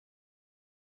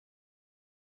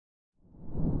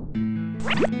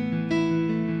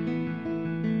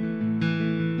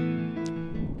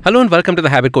Hello and welcome to the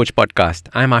Habit Coach podcast.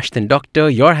 I'm Ashdin Doctor,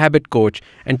 your habit coach,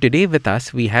 and today with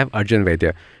us we have Arjun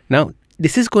Vaidya. Now,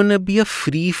 this is going to be a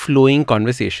free-flowing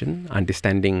conversation,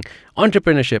 understanding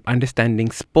entrepreneurship,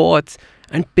 understanding sports,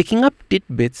 and picking up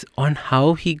tidbits on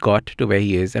how he got to where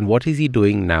he is and what is he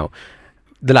doing now.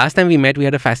 The last time we met, we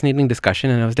had a fascinating discussion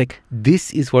and I was like,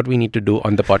 this is what we need to do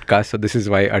on the podcast. So this is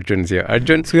why Arjun's here.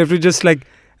 Arjun. So we have to just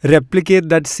replicate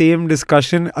that same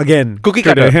discussion again. Cookie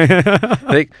cutter.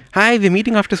 Like, hi, we're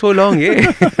meeting after so long.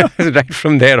 Yeah. Right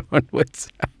from there onwards.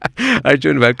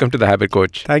 Arjun, welcome to the Habit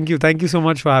Coach. Thank you. Thank you so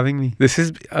much for having me. This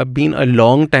has been a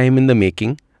long time in the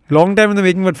making. Long time in the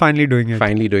making, but finally doing it.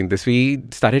 Finally doing this. We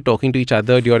started talking to each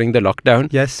other during the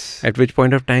lockdown. Yes. At which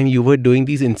point of time you were doing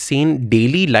these insane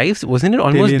daily lives. Wasn't it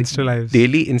almost daily Insta lives?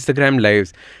 Daily Instagram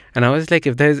lives. And I was like,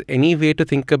 if there's any way to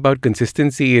think about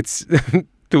consistency, it's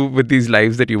with these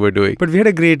lives that you were doing. But we had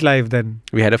a great life then.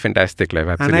 We had a fantastic life,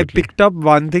 absolutely. And I picked up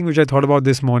one thing which I thought about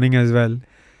this morning as well.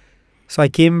 So I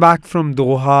came back from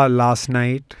Doha last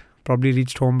night, probably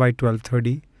reached home by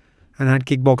 12:30 and I had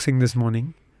kickboxing this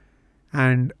morning.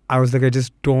 And I was like, I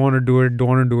just don't want to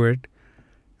do it.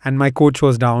 And my coach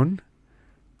was down.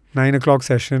 9 o'clock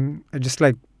session. I just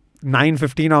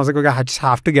 9:15, I was like, okay, I just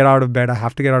have to get out of bed.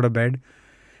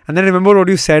 And then I remember what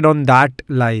you said on that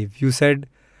live. You said,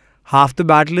 half the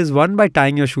battle is won by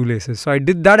tying your shoelaces. So I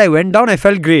did that. I went down. I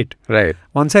felt great. Right.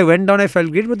 Once I went down, I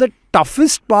felt great. But the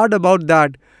toughest part about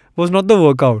that was not the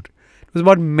workout. It was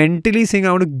about mentally saying,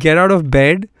 I want to get out of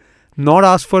bed, not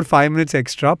ask for 5 minutes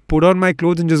extra, put on my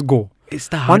clothes and just go. It's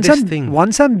the hardest thing.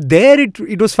 Once I'm there,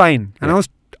 it was fine. And I was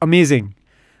amazing.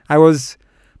 I was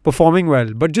performing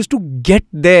well. But just to get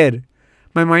there,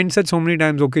 my mind said so many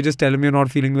times, okay, just tell him you're not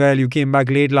feeling well. You came back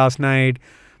late last night.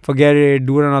 Forget it.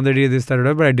 Do it another day, this, that,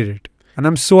 whatever. But I did it. And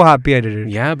I'm so happy I did it.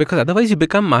 Yeah, because otherwise you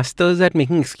become masters at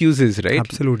making excuses, right?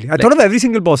 Absolutely. I thought of every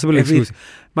single possible excuse.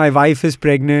 My wife is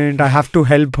pregnant. I have to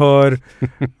help her.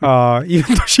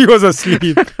 Even though she was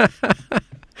asleep.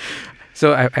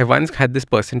 So I once had this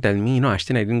person tell me,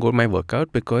 Ashdin, I didn't go to my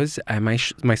workout because my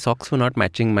socks were not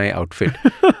matching my outfit.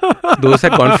 Those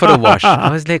had gone for a wash. I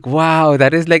was like, wow,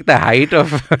 that is like the height of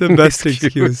the best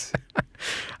excuse.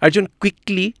 Arjun,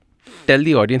 quickly tell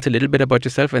the audience a little bit about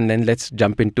yourself and then let's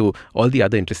jump into all the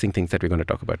other interesting things that we're going to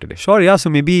talk about today. Sure, yeah. So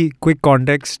maybe quick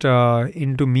context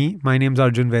into me. My name's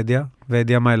Arjun Vaidya.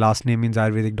 Vaidya, my last name means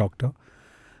Ayurvedic doctor.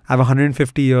 I have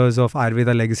 150 years of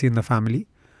Ayurveda legacy in the family.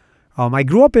 I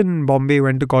grew up in Bombay,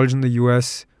 went to college in the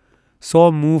US, saw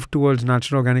a move towards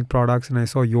natural organic products and I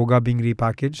saw yoga being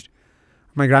repackaged.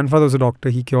 My grandfather was a doctor.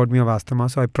 He cured me of asthma.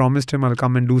 So I promised him I'll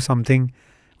come and do something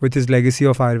with his legacy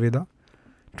of Ayurveda.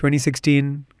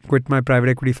 2016, quit my private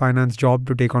equity finance job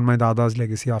to take on my Dada's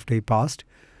legacy after he passed.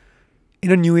 In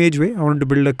a new age way, I wanted to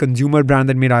build a consumer brand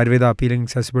that made Ayurveda appealing,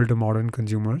 accessible to modern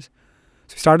consumers.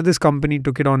 So started this company,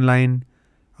 took it online,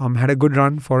 had a good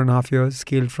run, 4.5 years,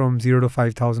 scaled from 0 to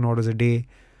 5,000 orders a day,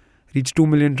 reached 2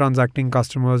 million transacting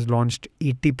customers, launched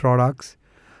 80 products,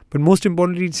 but most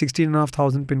importantly, reached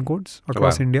 16,500 pin codes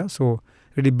across India. So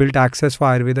really built access for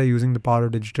Ayurveda using the power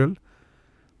of digital.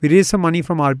 We raised some money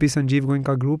from RP Sanjeev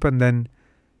Goenka Group and then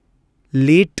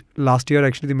late last year,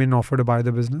 actually, they made an offer to buy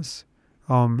the business.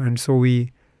 And so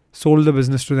we sold the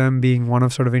business to them, being one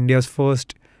of sort of India's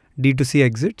first D2C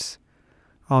exits.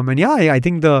 I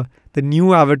think the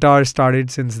new avatar started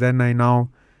since then. I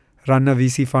now run a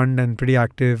VC fund and pretty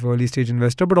active early stage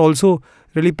investor, but also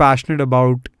really passionate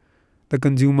about the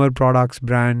consumer products,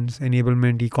 brands,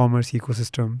 enablement, e-commerce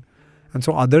ecosystem. And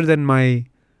so other than my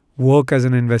work as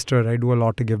an investor, I do a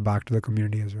lot to give back to the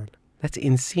community as well. That's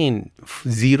insane.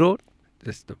 Zero,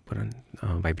 just put on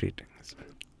vibrating.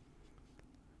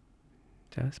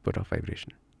 Just put off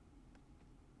vibration.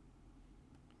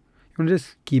 You want to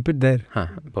just keep it there.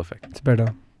 Perfect. It's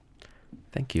better.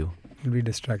 Thank you. It'll be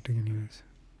distracting anyways.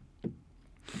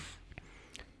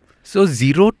 So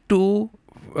 0 to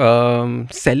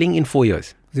selling in 4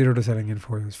 years. 0 to selling in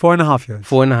 4 years. 4.5 years.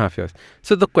 4.5 years.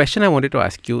 So the question I wanted to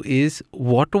ask you is,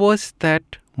 what was that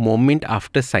moment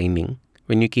after signing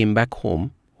when you came back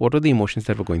home? What were the emotions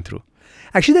that were going through?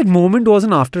 Actually, that moment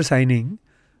wasn't after signing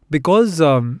because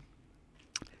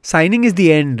signing is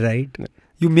the end, right? Yeah.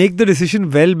 You make the decision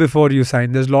well before you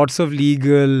sign. There's lots of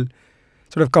legal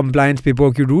sort of compliance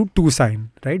paperwork you do to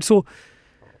sign, right? So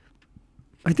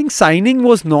I think signing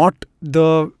was not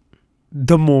the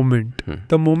moment.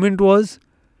 The moment was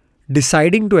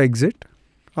deciding to exit,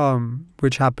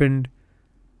 which happened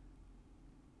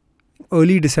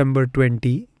early December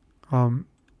 20. And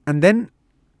then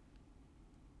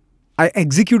I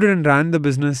executed and ran the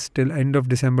business till end of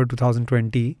December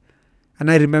 2020.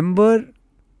 And I remember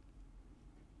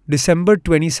December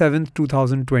 27th,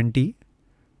 2020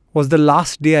 was the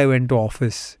last day I went to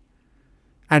office.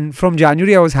 And from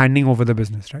January, I was handing over the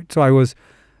business, right? So I was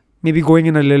maybe going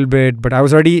in a little bit, but I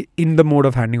was already in the mode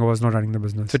of handing over. I was not running the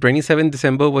business. So 27th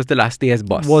December was the last day as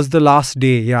boss. Was the last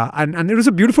day, yeah. And it was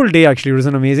a beautiful day, actually. It was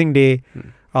an amazing day.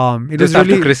 It was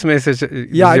after Christmas.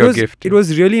 Your gift. It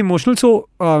was really emotional. So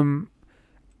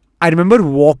I remember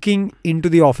walking into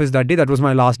the office that day. That was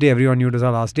my last day. Everyone knew it was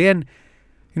our last day. And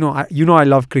I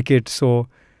love cricket. So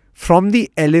from the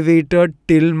elevator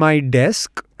till my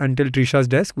desk, until Trisha's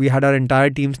desk, we had our entire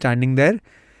team standing there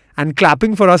and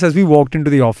clapping for us as we walked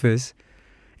into the office.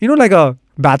 Like a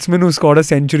batsman who scored a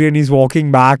century and he's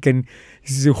walking back and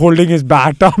he's holding his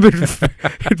bat up.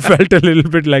 It felt a little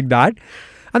bit like that.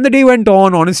 And the day went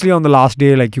on. Honestly, on the last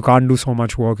day, like, you can't do so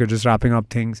much work. You're just wrapping up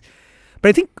things. But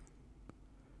I think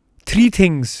 3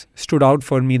 things stood out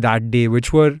for me that day,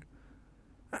 which were,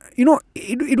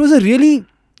 it was a really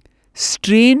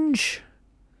strange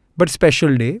but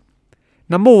special day.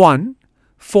 Number one,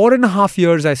 4.5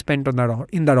 years I spent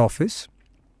in that office.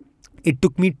 It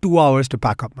took me 2 hours to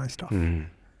pack up my stuff.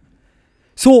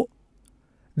 So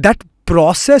that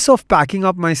process of packing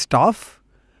up my stuff,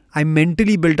 I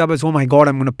mentally built up as, oh my God,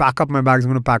 I'm going to pack up my bags,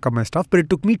 I'm going to pack up my stuff. But it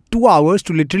took me 2 hours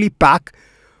to literally pack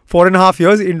 4.5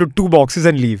 years into 2 boxes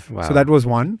and leave. Wow. So that was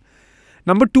one.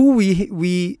 Number two,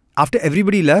 we after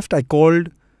everybody left, I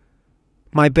called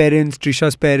my parents,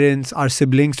 Trisha's parents, our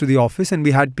siblings to the office, and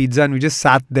we had pizza and we just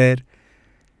sat there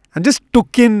and just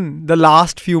took in the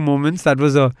last few moments. That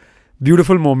was a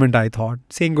beautiful moment, I thought.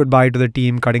 Saying goodbye to the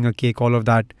team, cutting a cake, all of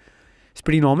that. It's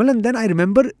pretty normal. And then I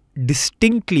remember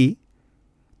distinctly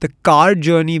the car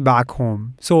journey back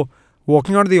home. So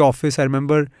walking out of the office, I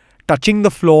remember touching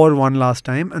the floor one last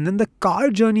time, and then the car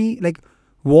journey, like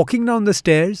walking down the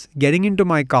stairs, getting into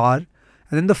my car,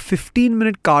 and then the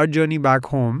 15-minute car journey back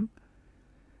home,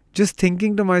 just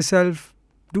thinking to myself,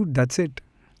 dude, that's it.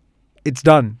 It's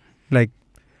done. Like,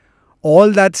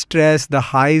 all that stress, the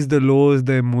highs, the lows,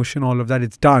 the emotion, all of that,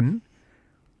 it's done.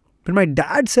 But my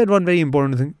dad said one very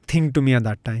important thing to me at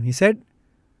that time. He said,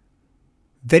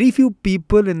 very few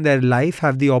people in their life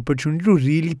have the opportunity to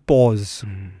really pause.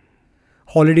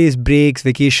 Holidays, breaks,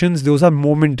 vacations, those are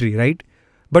momentary, right?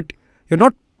 But you're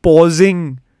not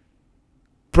pausing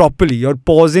properly. You're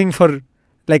pausing for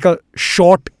like a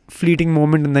short, fleeting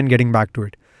moment and then getting back to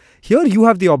it. Here you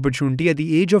have the opportunity at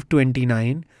the age of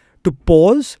 29 to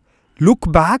pause, look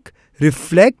back,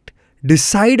 reflect,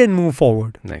 decide and move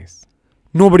forward. Nice.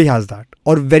 Nobody has that,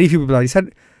 or very few people are. He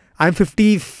said, I'm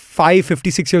 55,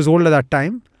 56 years old at that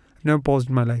time. I've never paused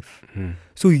in my life.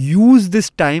 So use this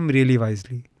time really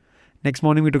wisely. Next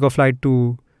morning we took a flight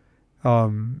to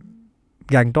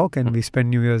Gangtok and we spent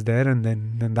New Year's there, and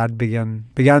then that began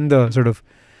the sort of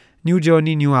new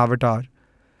journey, new avatar.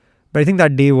 But I think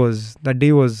that day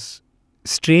was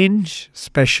strange,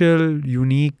 special,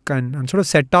 unique, and sort of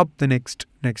set up the next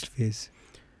phase.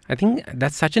 I think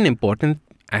that's such an important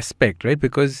aspect, right?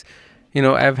 Because,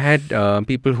 I've had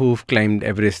people who've climbed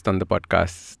Everest on the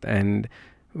podcast, and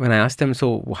when I asked them,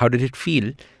 so how did it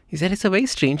feel? He said, it's a very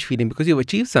strange feeling because you've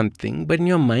achieved something, but in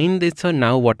your mind, it's a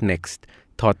now what next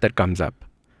thought that comes up.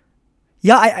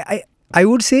 Yeah, I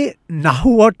would say now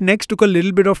what next took a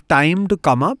little bit of time to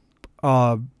come up.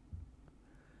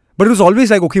 But it was always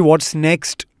like, okay, what's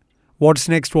next? What's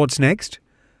next? What's next?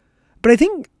 But I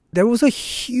think there was a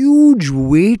huge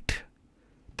weight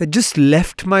that just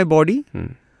left my body.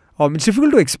 It's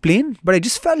difficult to explain, but I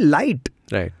just felt light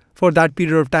for that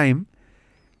period of time.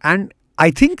 And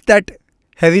I think that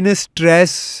heaviness,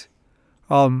 stress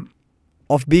of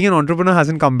being an entrepreneur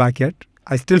hasn't come back yet.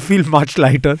 I still feel much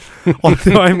lighter,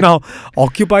 although I'm now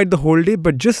occupied the whole day.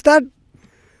 But just that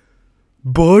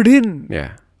burden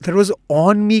that was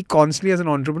on me constantly as an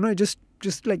entrepreneur, just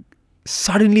like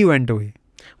suddenly went away.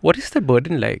 What is the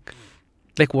burden like?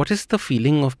 Like, what is the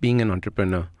feeling of being an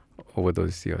entrepreneur over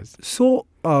those years? So,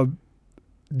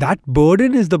 that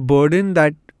burden is the burden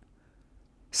that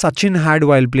Sachin had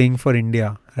while playing for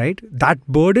India, right? That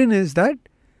burden is that,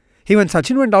 hey, when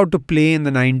Sachin went out to play in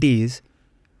the 90s,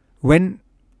 when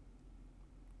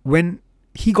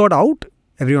he got out,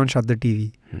 everyone shut the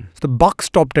TV. So the buck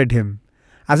stopped at him.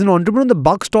 As an entrepreneur, the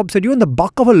buck stops at you, and the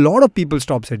buck of a lot of people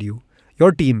stops at you.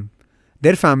 Your team,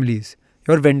 their families,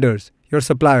 your vendors, your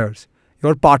suppliers,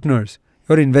 your partners,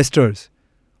 your investors.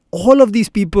 All of these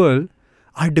people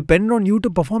are dependent on you to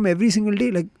perform every single day.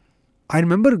 Like, I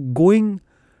remember going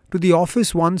to the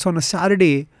office once on a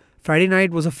Saturday. Friday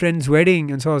night was a friend's wedding,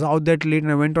 and so I was out there till late,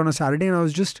 and I went on a Saturday and I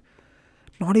was just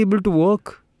not able to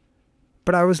work.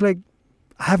 But I was like,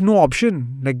 I have no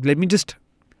option. Like, let me just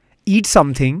eat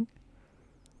something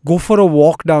go for a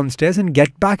walk downstairs and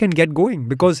get back and get going.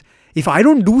 Because if I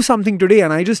don't do something today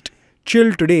and I just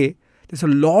chill today, there's a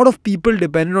lot of people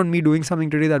dependent on me doing something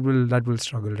today that will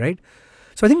struggle, right?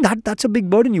 So I think that's a big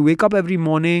burden. You wake up every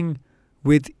morning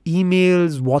with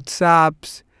emails,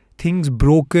 WhatsApps, things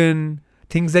broken,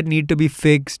 things that need to be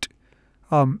fixed.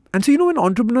 And so, when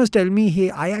entrepreneurs tell me, hey,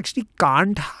 I actually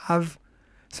can't have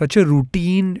such a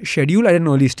routine schedule at an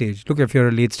early stage. Look, if you're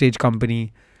a late stage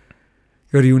company,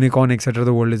 you're a unicorn, etc.,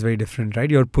 the world is very different, right?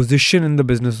 Your position in the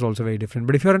business is also very different.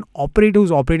 But if you're an operator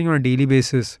who's operating on a daily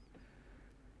basis,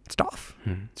 it's tough.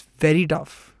 It's very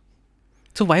tough.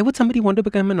 So why would somebody want to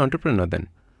become an entrepreneur then?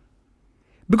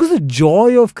 Because the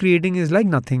joy of creating is like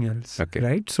nothing else,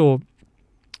 right? So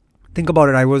think about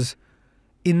it. I was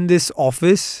in this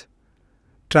office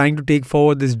trying to take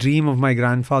forward this dream of my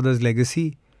grandfather's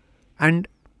legacy, and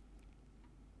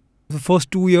the first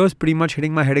 2 years pretty much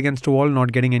hitting my head against a wall,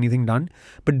 not getting anything done,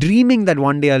 but dreaming that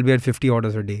one day I'll be at 50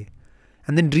 orders a day,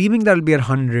 and then dreaming that I'll be at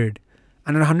 100,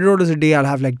 and at 100 orders a day I'll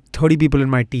have like 30 people in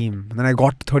my team, and then I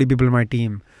got 30 people in my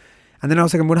team, and then I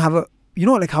was like, I'm going to have a,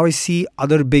 like how I see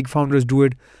other big founders do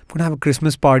it, I'm going to have a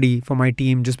Christmas party for my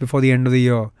team just before the end of the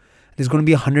year. There's going to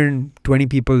be 120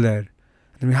 people there.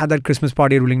 And we had that Christmas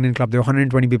party at LinkedIn Club. There were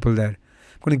 120 people there. I'm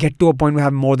going to get to a point where we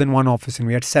have more than one office, and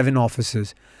we had 7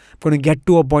 offices. I'm going to get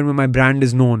to a point where my brand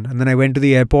is known. And then I went to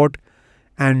the airport,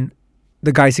 and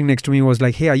the guy sitting next to me was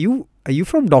like, hey, are you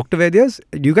from Dr. Vaidya's?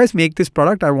 Do you guys make this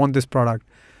product? I want this product.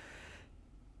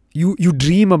 You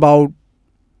dream about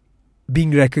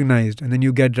being recognized, and then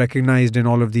you get recognized in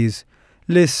all of these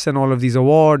lists and all of these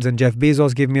awards, and Jeff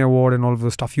Bezos gave me an award and all of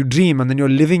those stuff. You dream, and then you're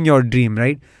living your dream,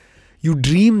 right? You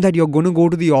dream that you're going to go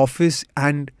to the office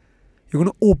and you're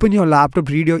going to open your laptop,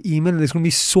 read your email, and there's going to be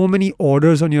so many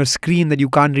orders on your screen that you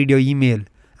can't read your email.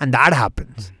 And that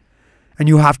happens. And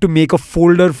you have to make a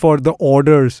folder for the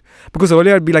orders. Because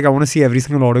earlier I'd be like, I want to see every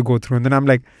single order go through. And then I'm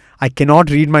like, I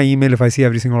cannot read my email if I see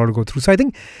every single order go through. So I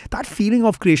think that feeling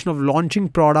of creation, of launching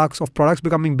products, of products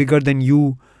becoming bigger than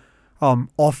you,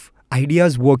 of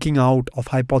ideas working out, of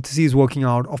hypotheses working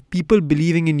out, of people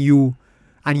believing in you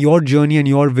and your journey and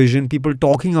your vision, people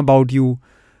talking about you,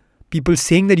 people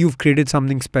saying that you've created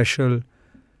something special.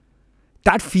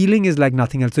 That feeling is like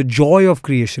nothing else. The joy of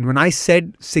creation. When I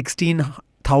said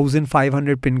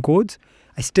 16,500 pin codes,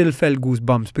 I still felt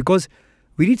goosebumps because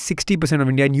we reach 60% of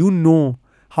India, and you know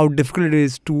how difficult it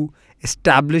is to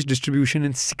establish distribution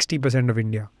in 60% of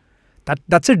India.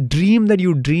 That's a dream that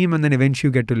you dream and then eventually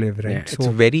you get to live, right? Yeah, so it's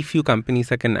very few companies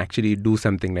that can actually do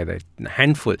something like that. A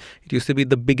handful. It used to be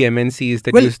the big MNCs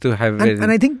that used to have...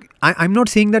 And I think, I'm not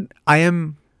saying that I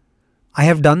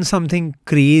have done something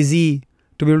crazy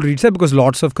to be able to reach there, because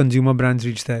lots of consumer brands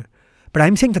reach there. But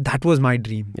I'm saying that was my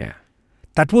dream. Yeah.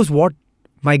 That was what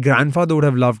my grandfather would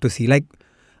have loved to see. Like,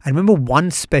 I remember one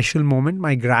special moment,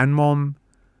 my grandmom...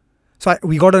 So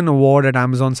we got an award at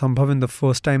Amazon Sambhav in the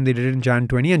first time they did it in Jan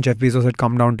 20, and Jeff Bezos had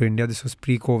come down to India. This was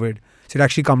pre-COVID. So it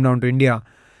actually come down to India.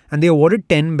 And they awarded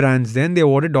 10 brands. Then they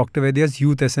awarded Dr. Vaidya's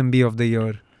Youth SMB of the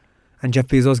Year. And Jeff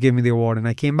Bezos gave me the award. And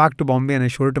I came back to Bombay and I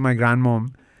showed it to my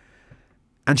grandmom.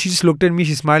 And she just looked at me,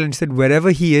 she smiled and she said,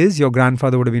 wherever he is, your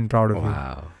grandfather would have been proud of you.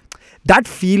 Wow. That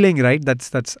feeling, right?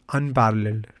 That's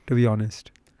unparalleled, to be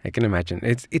honest. I can imagine.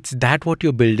 It's that what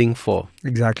you're building for.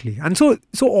 Exactly. And so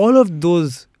all of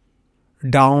those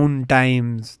down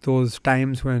times, those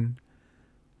times when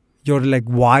you're like,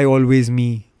 why always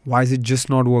me? Why is it just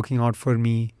not working out for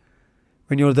me?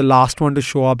 When you're the last one to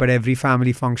show up at every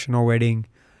family function or wedding,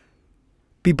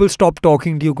 people stop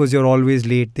talking to you because you're always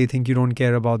late. They think you don't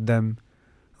care about them.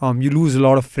 You lose a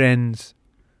lot of friends.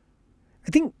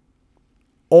 I think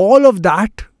all of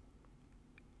that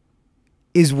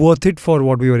is worth it for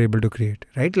what we were able to create,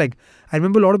 right? Like, I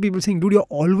remember a lot of people saying, dude, you're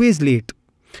always late.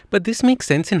 But this makes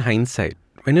sense in hindsight.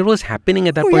 When it was happening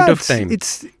at that point of time,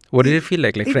 what did it feel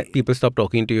like? Like people stopped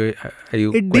talking to you? Are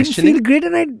you questioning? It didn't feel great,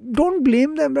 and I don't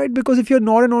blame them, right? Because if you're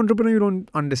not an entrepreneur, you don't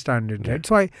understand it, right?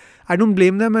 So I don't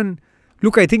blame them. And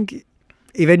look, I think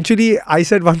eventually I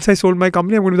said once I sold my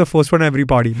company, I'm going to be the first one at every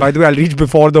party. By the way, I'll reach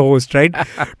before the host, right?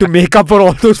 To make up for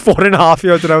all those 4.5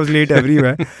 years that I was late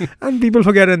everywhere. And people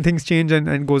forget and things change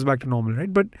and goes back to normal,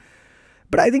 right? But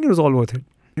I think it was all worth it.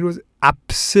 It was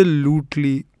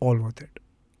absolutely all worth it.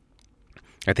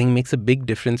 I think it makes a big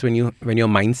difference when your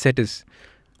mindset is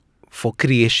for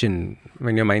creation,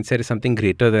 when your mindset is something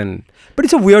greater than... But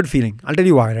it's a weird feeling. I'll tell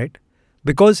you why, right?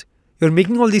 Because you're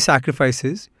making all these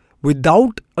sacrifices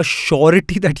without a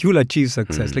surety that you'll achieve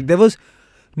success. Like, there was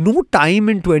no time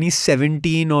in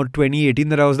 2017 or 2018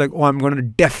 that I was like, oh, I'm going to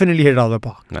definitely hit out of the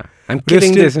park. Nah, I'm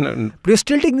killing this. But you're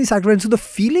still taking these sacrifices. So the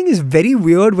feeling is very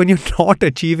weird when you're not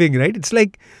achieving, right? It's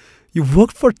like You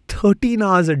worked for 13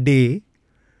 hours a day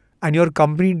and your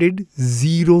company did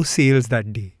 0 sales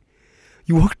that day.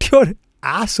 You worked your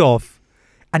ass off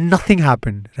and nothing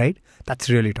happened, right? That's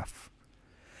really tough.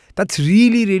 That's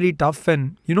really, really tough.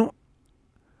 And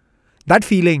that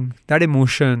feeling, that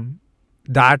emotion,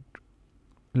 that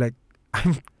like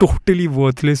I'm totally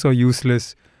worthless or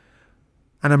useless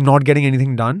and I'm not getting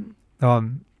anything done.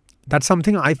 That's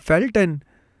something I felt, and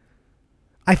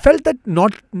I felt that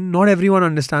not everyone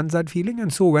understands that feeling.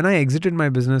 And so when I exited my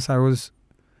business, I was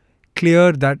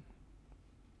clear that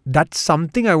that's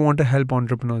something I want to help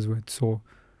entrepreneurs with. So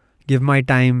give my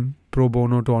time pro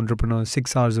bono to entrepreneurs,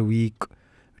 6 hours a week,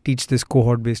 teach this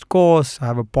cohort-based course,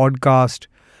 have a podcast,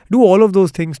 do all of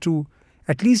those things to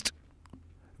at least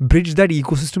bridge that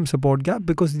ecosystem support gap,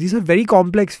 because these are very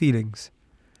complex feelings.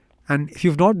 And if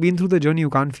you've not been through the journey, you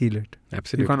can't feel it.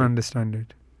 Absolutely. You can't understand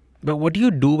it. But what do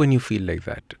you do when you feel like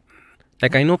that?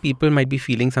 Like, I know people might be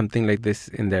feeling something like this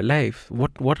in their life.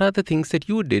 What are the things that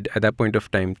you did at that point of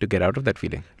time to get out of that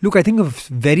feeling? Look, I think a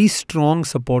very strong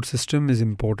support system is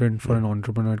important for an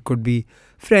entrepreneur. It could be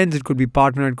friends, it could be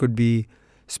partner, it could be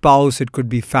spouse, it could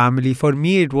be family. For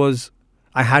me, it was,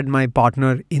 I had my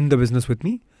partner in the business with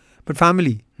me, but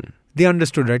family, they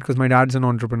understood, right? Because my dad's an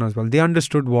entrepreneur as well. They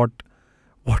understood what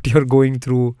you're going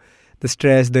through, the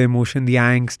stress, the emotion, the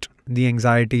angst, the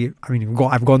anxiety. I mean,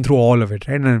 I've gone through all of it,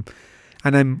 right?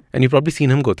 And you've probably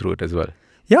seen him go through it as well.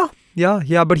 Yeah.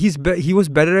 But he was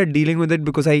better at dealing with it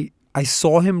because I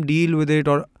saw him deal with it,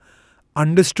 or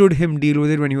understood him deal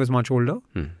with it when he was much older.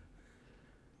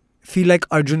 Feel like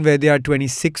Arjun Vaidya at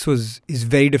 26 is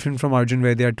very different from Arjun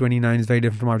Vaidya at 29, is very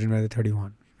different from Arjun Vaidya at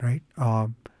 31, right? I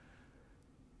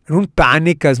don't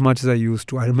panic as much as I used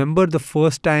to. I remember the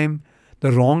first time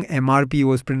the wrong MRP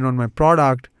was printed on my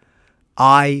product,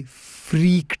 I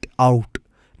freaked out.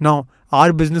 Now,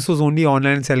 our business was only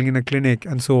online and selling in a clinic,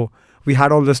 and so we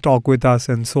had all the stock with us,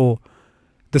 and so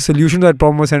the solution to that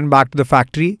problem was send back to the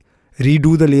factory,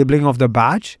 redo the labeling of the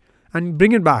batch, and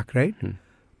bring it back, right?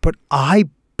 But I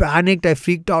panicked, I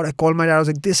freaked out, I called my dad, I was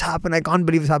like, this happened, I can't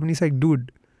believe this happened. He's like,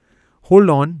 dude, hold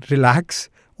on, relax,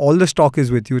 all the stock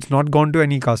is with you, it's not gone to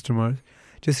any customers,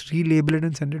 just relabel it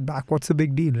and send it back. What's the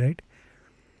big deal, right?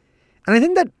 And I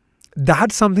think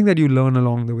that's something that you learn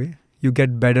along the way. You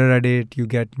get better at it, you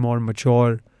get more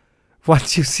mature.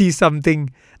 Once you see something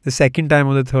the second time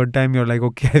or the third time, you're like,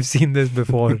 okay, I've seen this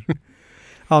before.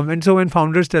 And so when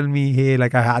founders tell me, hey,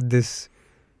 like I had this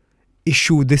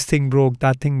issue, this thing broke,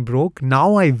 that thing broke,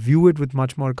 now I view it with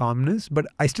much more calmness, but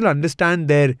I still understand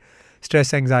their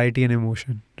stress, anxiety and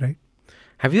emotion, right?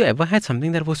 Have you ever had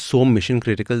something that was so mission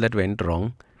critical that went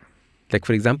wrong? Like,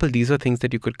 for example, these are things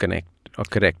that you could connect or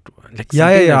correct. Like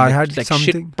I had like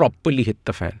something. Shit properly hit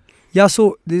the fan. Yeah,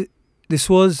 so this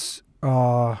was,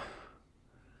 I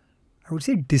would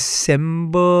say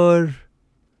December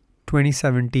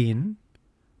 2017.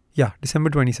 Yeah, December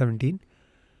 2017.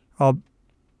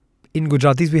 In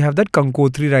Gujaratis, we have that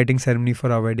Kankotri writing ceremony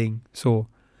for our wedding. So,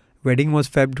 wedding was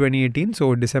Feb 2018.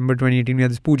 So, December 2018, we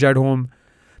had this puja at home.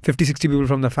 50, 60 people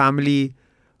from the family.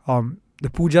 The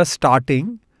puja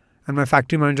starting, and my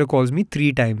factory manager calls me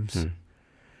 3 times.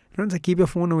 Everyone's like, keep your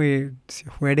phone away. It's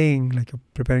your wedding. Like, you're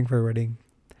preparing for a wedding.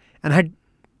 And I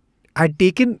had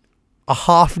taken a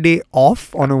half day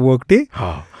off on a work day.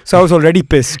 So I was already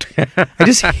pissed.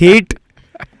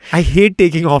 I hate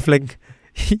taking off. Like,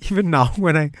 even now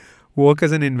when I work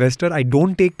as an investor, I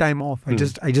don't take time off. I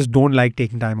just don't like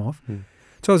taking time off.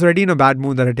 So I was already in a bad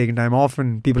mood that I had taken time off,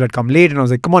 and people had come late, and I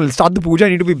was like, come on, let's start the puja. I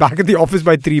need to be back at the office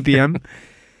by 3 p.m.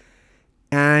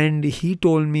 And he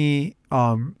told me,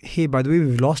 hey, by the way,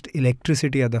 we've lost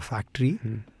electricity at the factory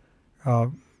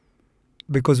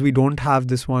because we don't have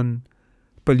this one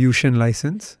pollution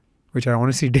license, which I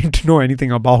honestly didn't know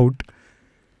anything about.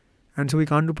 And so we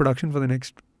can't do production for the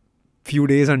next few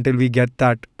days until we get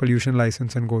that pollution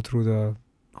license and go through the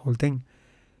whole thing.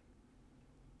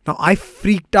 Now, I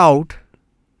freaked out,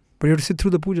 but you have to sit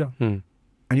through the puja and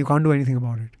you can't do anything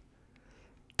about it.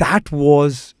 That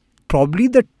was probably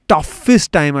the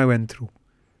toughest time I went through.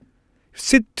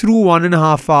 Sit through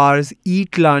 1.5 hours,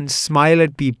 eat lunch, smile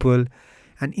at people,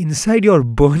 and inside you're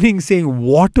burning saying,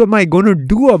 what am I going to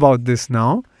do about this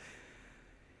now?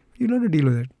 You learn to deal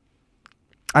with it.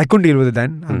 I couldn't deal with it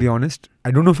then, I'll be honest.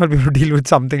 I don't know if I'll be able to deal with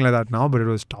something like that now, but it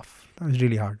was tough. That was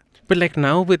really hard. But like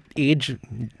now with age,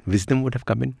 wisdom would have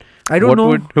come in. I don't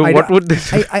know. What would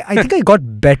this... I think I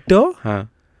got better.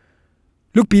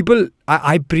 Look, people,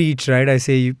 I preach, right? I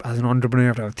say as an entrepreneur, you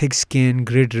have to have thick skin,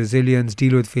 grit, resilience,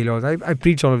 deal with failures. I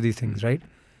preach all of these things, right?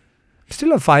 I'm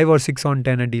still a 5 or 6 on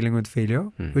 10 at dealing with failure,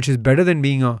 which is better than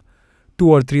being a 2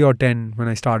 or 3 or 10 when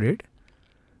I started.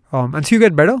 And so you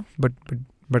get better,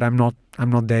 but I'm not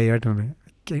there yet. And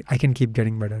I can keep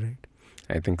getting better, right?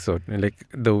 I think so. Like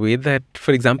the way that,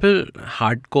 for example,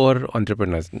 hardcore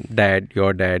entrepreneurs,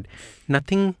 your dad,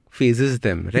 nothing phases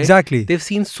them, right? Exactly. They've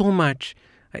seen so much.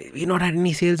 We not had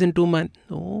any sales in 2 months.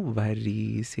 No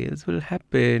worry, sales will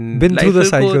happen. Been Life through the will go,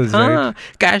 cycles, right?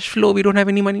 Cash flow, we don't have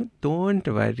any money. Don't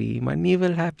worry, money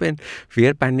will happen. We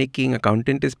are panicking.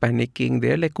 Accountant is panicking.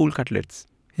 They're like cool cutlets.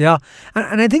 Yeah,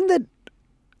 and I think that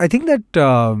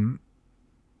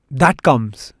that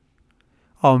comes,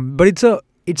 but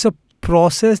it's a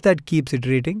process that keeps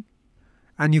iterating,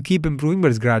 and you keep improving,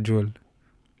 but it's gradual.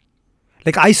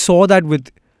 Like I saw that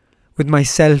with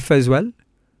myself as well.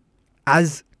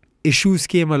 As issues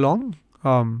came along,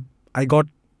 I got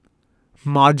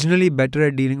marginally better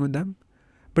at dealing with them.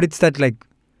 But it's that like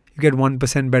you get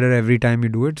 1% better every time you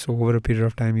do it. So over a period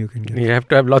of time, you can get. You have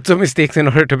to have lots of mistakes in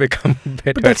order to become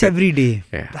better. But that's every day.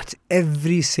 Yeah. That's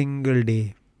every single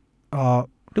day.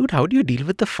 Dude, how do you deal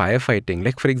with the firefighting?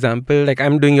 Like, for example, like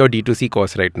I'm doing your D2C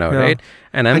course right now, Yeah. right?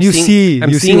 And I'm you seeing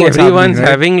see what's everyone's happening, right?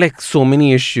 having like so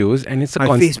many issues, and it's a My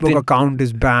constant. Facebook account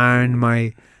is banned.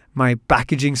 My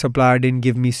packaging supplier didn't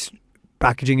give me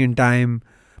packaging in time.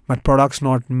 My product's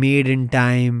not made in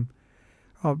time.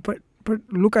 But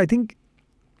look, I think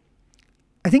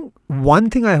one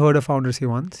thing I heard a founder say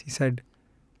once. He said,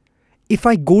 if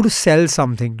I go to sell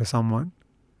something to someone,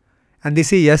 and they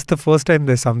say yes the first time,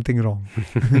 there's something wrong.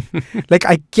 Like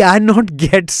I cannot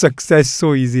get success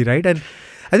so easy, right? And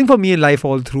I think for me in life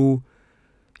all through,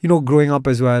 growing up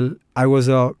as well, I was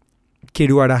a kid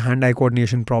who had a hand-eye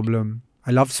coordination problem. I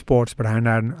loved sports, but I had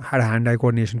a hand-eye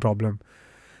coordination problem.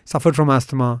 Suffered from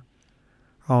asthma.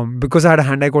 Because I had a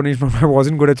hand-eye coordination problem, I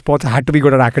wasn't good at sports. I had to be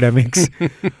good at academics.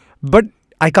 But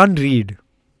I can't read.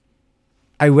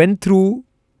 I went through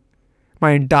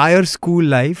my entire school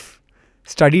life,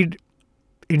 studied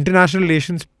international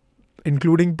relations,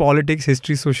 including politics,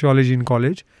 history, sociology in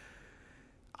college.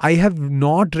 I have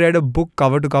not read a book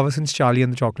cover to cover since Charlie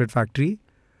and the Chocolate Factory.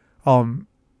 And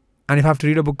if I have to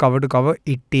read a book cover to cover,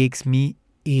 it takes me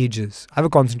ages. I have a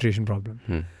concentration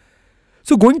problem.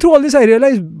 So going through all this, I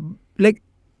realized, like,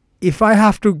 if I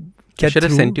have to get I should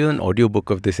have through, sent you an audiobook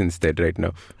of this instead right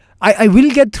now. I will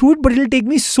get through it, but it'll take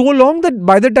me so long that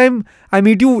by the time I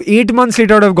meet you 8 months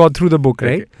later, I've got through the book,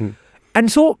 right? Okay.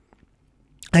 And so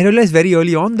I realized very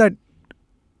early on that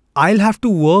I'll have to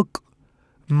work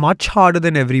much harder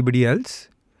than everybody else.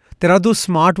 There are those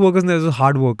smart workers and there's those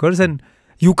hard workers, and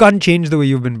you can't change the way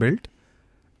you've been built.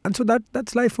 And so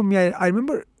that's life for me. I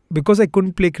remember because I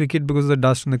couldn't play cricket because of the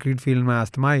dust on the cricket field and my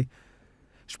asthma, I used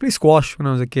to play squash when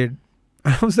I was a kid.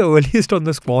 I was the earliest on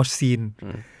the squash scene.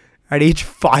 At age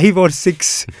 5 or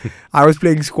 6, I was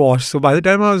playing squash. So by the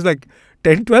time I was like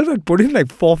 10, 12, I'd put in like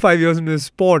 4 or 5 years into the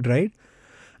sport, right?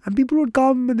 And people would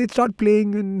come and they'd start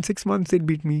playing, and in 6 months they'd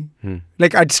beat me.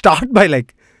 Like I'd start by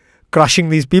like crushing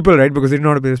these people, right? Because they didn't know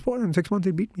how to play the sport. And in 6 months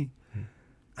they'd beat me.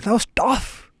 And that was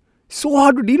tough. So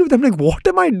hard to deal with. I'm like, what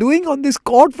am I doing on this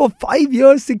court for 5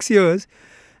 years, 6 years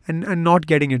and not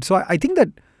getting it? So I think that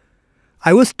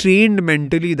I was trained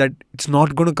mentally that it's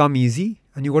not going to come easy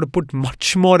and you got to put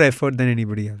much more effort than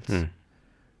anybody else. So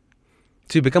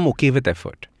you become okay with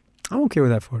effort. I'm okay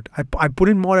with effort. I put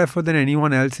in more effort than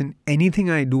anyone else in anything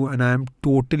I do, and I am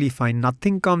totally fine.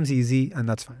 Nothing comes easy, and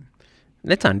that's fine.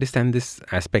 Let's understand this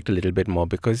aspect a little bit more,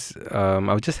 because I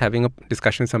was just having a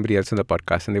discussion with somebody else on the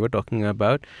podcast, and they were talking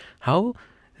about how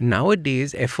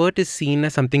nowadays effort is seen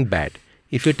as something bad.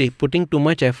 If you're putting too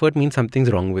much effort, means something's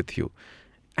wrong with you.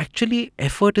 Actually,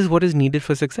 effort is what is needed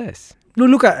for success. No,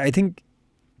 look, I think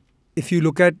if you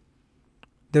look at,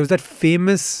 there was that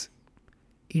famous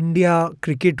India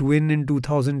cricket win in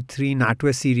 2003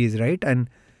 NatWest series, right? And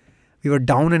we were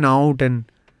down and out and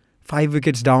 5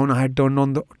 wickets down. I had turned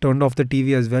off the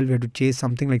TV as well. We had to chase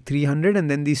something like 300,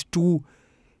 and then these two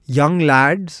young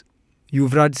lads,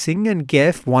 Yuvraj Singh and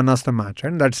KF, won us the match.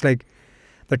 And that's like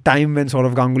the time when sort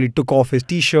of Ganguly took off his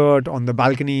t-shirt on the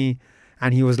balcony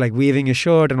and he was like waving his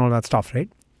shirt and all that stuff, right?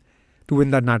 To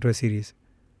win that NatWest series.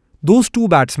 Those two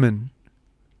batsmen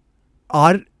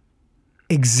are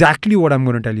exactly what I'm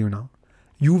going to tell you now.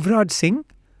 Yuvraj Singh,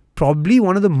 probably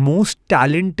one of the most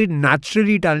talented,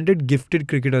 naturally talented, gifted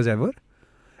cricketers ever.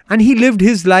 And he lived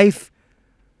his life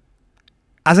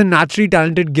as a naturally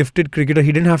talented, gifted cricketer.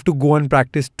 He didn't have to go and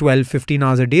practice 12, 15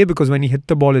 hours a day because when he hit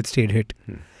the ball, it stayed hit.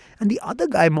 And the other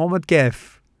guy, Mohammad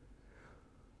Kaif,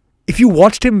 if you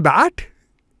watched him bat,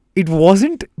 it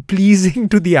wasn't pleasing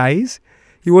to the eyes.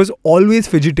 He was always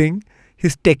fidgeting.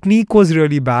 His technique was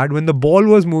really bad. When the ball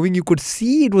was moving, you could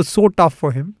see it was so tough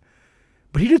for him.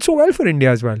 But he did so well for India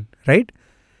as well, right?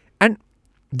 And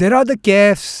there are the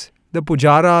Kaifs the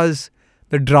Pujaras,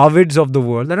 the Dravids of the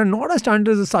world that are not as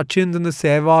talented as the Sachins and the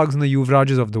Sehwags and the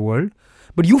Yuvrajas of the world.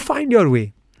 But you find your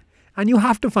way. And you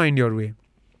have to find your way.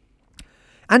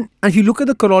 And if you look at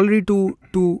the corollary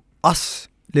to us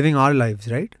living our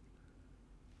lives, right?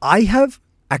 I have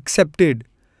accepted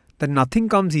that nothing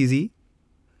comes easy.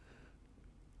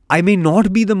 I may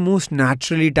not be the most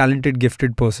naturally talented,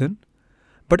 gifted person,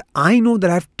 but I know that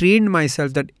I've trained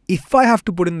myself that if I have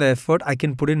to put in the effort, I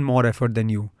can put in more effort than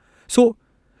you. So,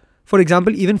 for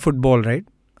example, even football, right?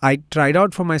 I tried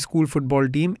out for my school football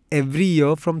team every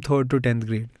year from 3rd to 10th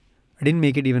grade. I didn't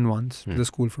make it even once to the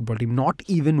school football team. Not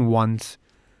even once.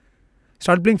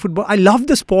 Started playing football. I love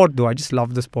the sport though. I just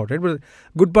love the sport, right? But the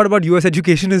good part about US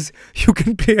education is you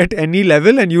can play at any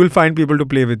level and you will find people to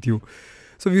play with you.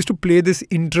 So we used to play this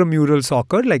intramural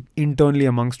soccer, like internally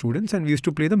among students, and we used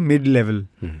to play the mid-level.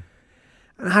 And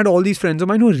I had all these friends of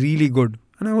mine who were really good.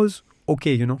 And I was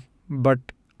okay, But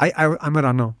I'm a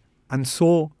runner. And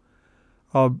so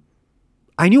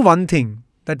I knew one thing,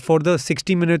 that for the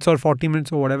 60 minutes or 40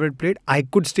 minutes or whatever it played, I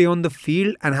could stay on the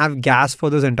field and have gas for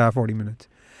those entire 40 minutes.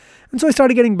 And so I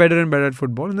started getting better and better at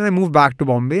football. And then I moved back to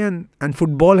Bombay and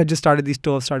football had just started, these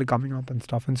turfs started coming up and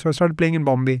stuff. And so I started playing in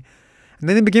Bombay. And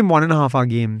then they became 1.5 hour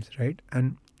games, right?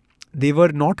 And they were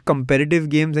not competitive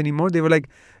games anymore. They were like,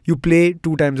 you play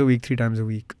 2 times a week, 3 times a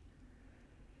week.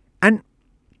 And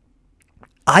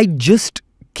I just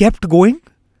kept going,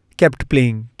 kept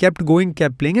playing, kept going,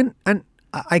 kept playing. And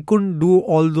I couldn't do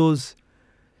all those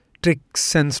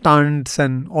tricks and stunts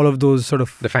and all of those sort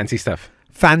of... The fancy stuff.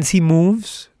 Fancy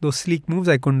moves, those sleek moves,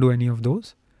 I couldn't do any of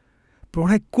those. But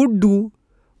what I could do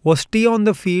was stay on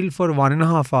the field for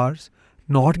 1.5 hours,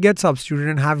 not get substituted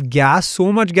and have gas,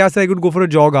 so much gas that I could go for a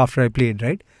jog after I played,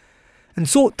 right? And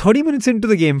so 30 minutes into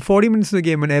the game, 40 minutes into the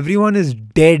game, when everyone is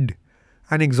dead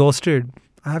and exhausted,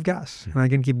 I have gas and I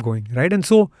can keep going, right? And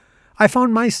so I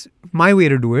found my way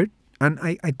to do it. And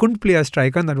I couldn't play as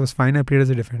striker and that was fine. I played as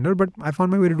a defender, but I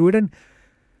found my way to do it. And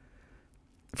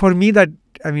for me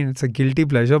it's a guilty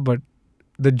pleasure, but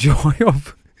the joy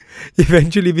of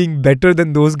eventually being better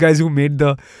than those guys who made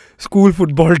the school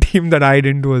football team that I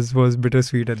didn't was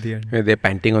bittersweet at the end. They're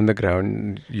panting on the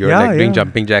ground. You're doing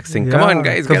jumping jacks saying, come on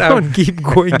guys, get out. Come on, keep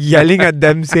going, yelling at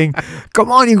them saying,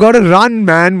 come on, you got to run,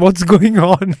 man. What's going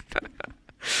on?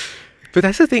 But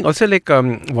that's the thing. Also, like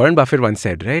Warren Buffett once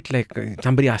said, right? Like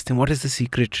somebody asked him, what is the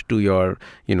secret to your,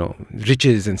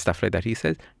 riches and stuff like that? He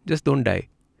says, just don't die.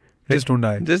 Right? Just don't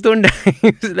die. Just don't die.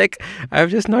 It's like, I've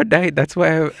just not died. That's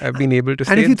why I've been able to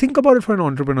stay. And if you think about it for an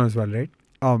entrepreneur as well, right?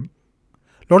 A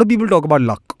lot of people talk about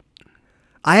luck.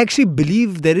 I actually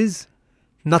believe there is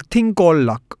nothing called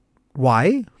luck.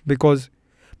 Why? Because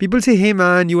people say, hey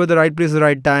man, you were at the right place at the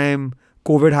right time.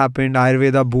 COVID happened.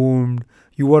 Ayurveda boomed.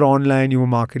 You were online, you were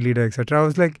market leader, etc. I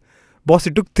was like, boss,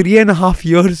 it took 3.5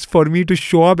 years for me to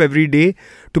show up every day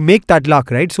to make that luck,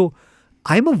 right? So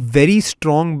I'm a very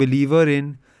strong believer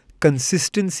in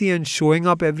consistency and showing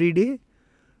up every day.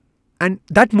 And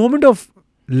that moment of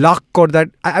luck, or that,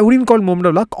 I wouldn't even call it moment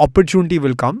of luck, opportunity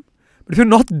will come. But if you're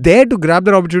not there to grab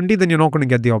that opportunity, then you're not going to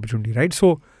get the opportunity, right?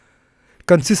 So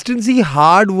consistency,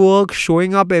 hard work,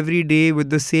 showing up every day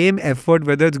with the same effort,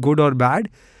 whether it's good or bad,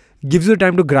 gives you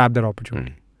time to grab that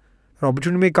opportunity. An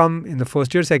opportunity may come in the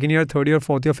first year, second year, third year,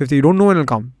 fourth year, fifth year. You don't know when it will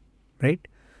come, right?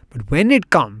 But when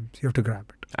it comes, you have to grab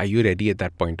it. Are you ready at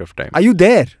that point of time? Are you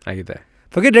there? Are you there?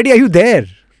 Forget ready, are you there?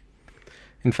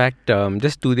 In fact,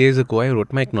 just 2 days ago, I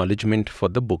wrote my acknowledgement for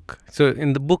the book. So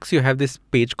in the books, you have this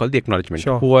page called the acknowledgement.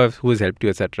 Sure. Who has helped you,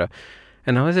 etc.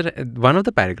 And I was one of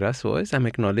the paragraphs was, I'm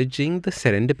acknowledging the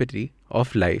serendipity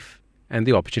of life and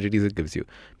the opportunities it gives you.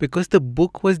 Because the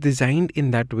book was designed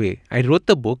in that way. I wrote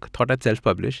the book, thought I'd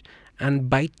self-publish, and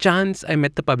by chance, I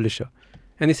met the publisher.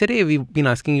 And he said, hey, we've been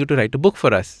asking you to write a book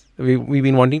for us. We've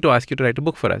been wanting to ask you to write a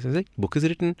book for us. I was like, book is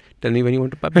written. Tell me when you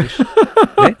want to publish.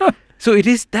 Right? So it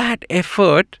is that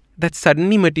effort that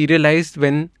suddenly materialized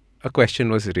when a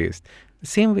question was raised. The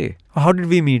same way. How did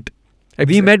we meet?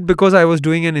 We met because I was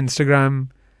doing an Instagram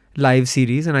live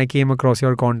series and I came across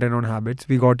your content on habits.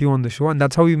 We got you on the show and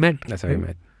that's how we met. That's how we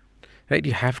met. Right?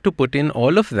 You have to put in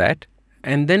all of that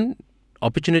and then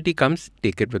opportunity comes,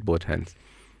 take it with both hands.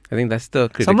 I think that's the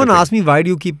critical Someone thing. asked me, why do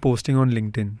you keep posting on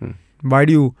LinkedIn? Why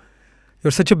do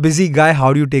you're such a busy guy,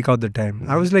 how do you take out the time?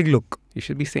 I was like, look. You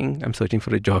should be saying, I'm searching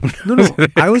for a job. No.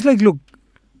 I was like, look,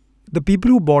 the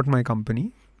people who bought my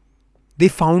company, they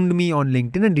found me on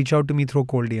LinkedIn and reached out to me through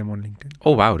cold DM on LinkedIn.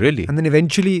 Oh, wow, really? And then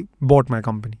eventually bought my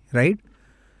company, right?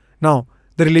 Now,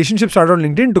 the relationship started on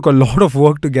LinkedIn, took a lot of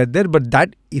work to get there, but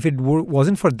that, if it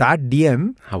wasn't for that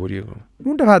DM, how would you?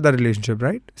 We wouldn't have had that relationship,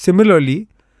 right? Similarly,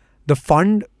 the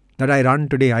fund that I run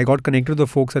today, I got connected to the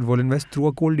folks at Volinvest through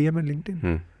a cold DM at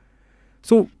LinkedIn.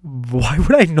 So why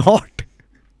would I not?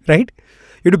 Right?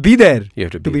 You have to be there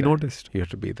to be noticed. You have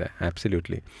to be there.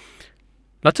 Absolutely.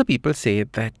 Lots of people say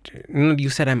that, you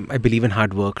said I believe in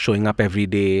hard work, showing up every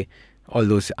day, all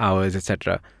those hours,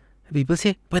 etc. People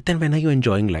say, but then when are you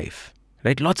enjoying life?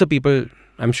 Right? Lots of people,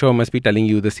 I'm sure, must be telling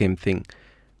you the same thing.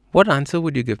 What answer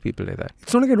would you give people like that?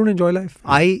 It's not like I don't enjoy life.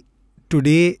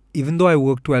 Today, even though I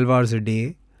work 12 hours a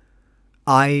day,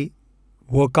 I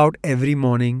work out every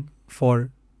morning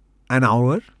for an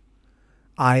hour.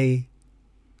 I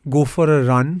go for a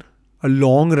run, a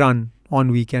long run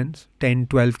on weekends, 10,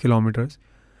 12 kilometers.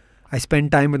 I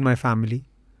spend time with my family.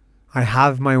 I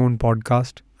have my own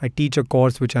podcast. I teach a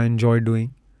course which I enjoy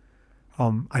doing.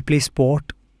 I play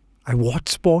sport. I watch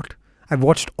sport. I've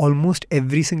watched almost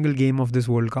every single game of this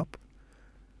World Cup.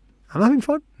 I'm having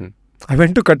fun. I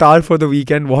went to Qatar for the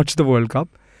weekend, watched the World Cup.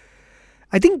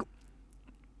 I think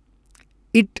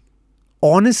what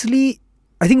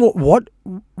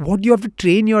you have to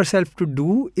train yourself to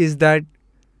do is that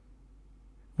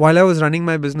while I was running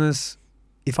my business,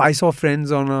 if I saw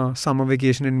friends on a summer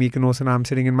vacation in Mykonos and I'm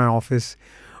sitting in my office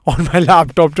on my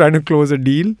laptop trying to close a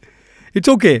deal, it's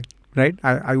okay, right?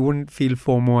 I wouldn't feel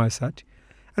FOMO as such.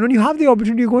 And when you have the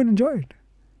opportunity, you go and enjoy it.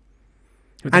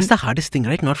 That's the hardest thing,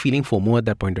 right? Not feeling FOMO at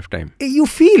that point of time. You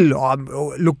feel,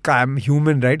 look, I'm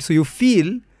human, right? So you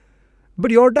feel, but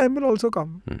your time will also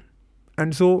come.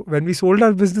 And so when we sold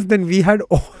our business, then we had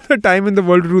all the time in the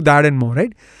world to do that and more,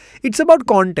 right? It's about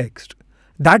context.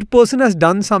 That person has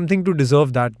done something to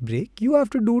deserve that break. You have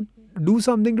to do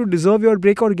something to deserve your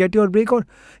break or get your break, or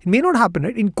it may not happen,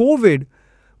 right? In COVID,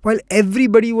 while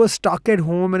everybody was stuck at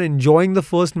home and enjoying the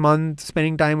first month,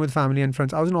 spending time with family and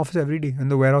friends, I was in office every day in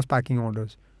the warehouse packing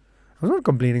orders. I was not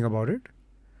complaining about it.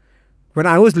 When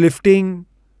I was lifting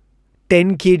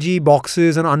 10 kg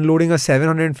boxes and unloading a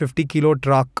 750 kilo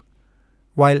truck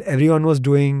while everyone was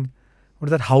doing,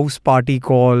 house party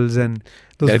calls and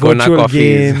those Dalgona virtual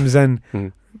coffees. games and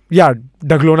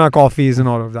Daglona coffees and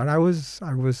all of that. I was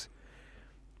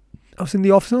in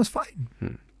the office and I was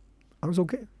fine. I was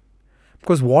okay.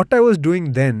 Because what I was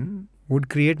doing then would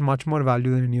create much more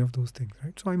value than any of those things,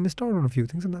 right? So I missed out on a few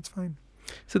things and that's fine.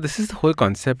 So this is the whole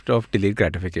concept of delayed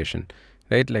gratification,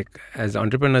 right? Like as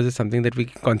entrepreneurs, it's something that we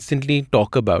constantly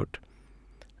talk about.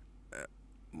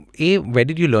 A, where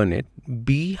did you learn it?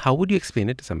 B, how would you explain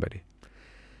it to somebody?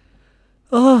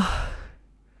 To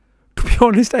be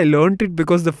honest, I learned it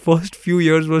because the first few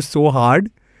years were so hard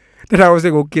that I was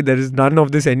like, okay, there is none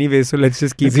of this anyway, so let's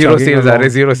just keep zero chugging sales, along.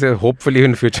 zero sales, hopefully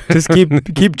in future. Just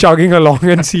keep chugging along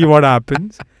and see what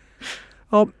happens.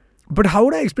 But how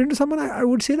would I explain to someone? I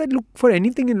would say that, look, for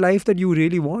anything in life that you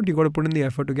really want, you got to put in the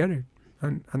effort to get it,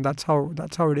 and that's how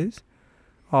it is.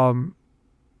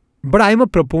 But I'm a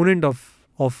proponent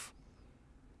of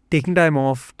taking time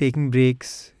off, taking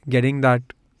breaks, getting that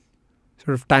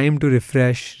sort of time to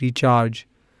refresh, recharge.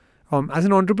 As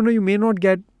an entrepreneur, you may not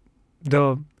get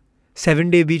the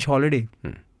 7-day beach holiday.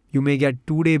 You may get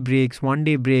 2-day breaks,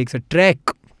 1-day breaks, a trek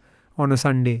on a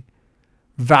Sunday.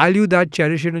 Value that,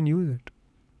 cherish it and use it.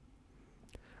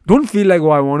 Don't feel like,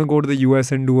 I want to go to the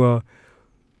US and do a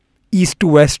east to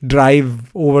west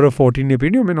drive over a 14-day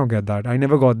period. You may not get that. I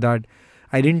never got that.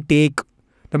 I didn't take,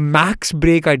 the max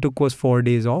break I took was 4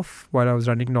 days off while I was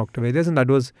running Dr. Vaidya's, and that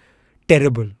was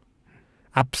terrible.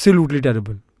 Absolutely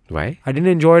terrible. Why? I didn't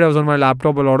enjoy it. I was on my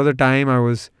laptop a lot of the time. I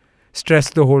was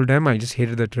stressed the whole time. I just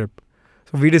hated the trip.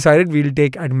 So we decided we'll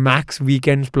take at max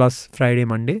weekends plus Friday,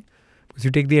 Monday. Because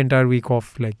you take the entire week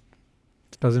off, like,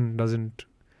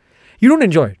 you don't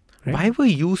enjoy it. Right? Why were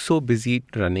you so busy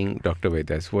running Dr.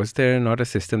 Vaidya's? Was there not a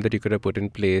system that you could have put in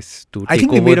place to I take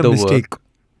think over we made a the mistake. work?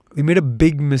 We made a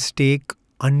big mistake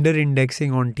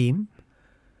under-indexing on team.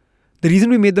 The reason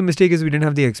we made the mistake is we didn't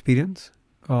have the experience.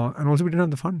 And also we didn't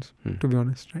have the funds, to be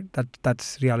honest. Right?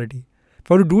 That's reality. If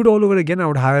I were to do it all over again, I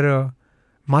would hire a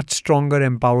much stronger,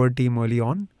 empowered team early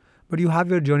on. But you have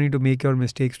your journey to make your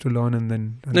mistakes, to learn and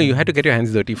then... You had to get your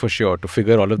hands dirty for sure to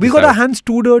figure all of this out. We got out. our hands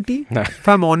too dirty, if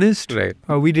I'm honest. Right.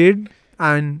 We did.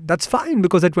 And that's fine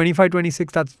because at 25,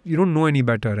 26, you don't know any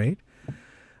better, right?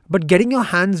 But getting your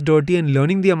hands dirty and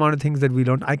learning the amount of things that we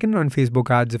learned. I can run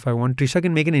Facebook ads if I want. Trisha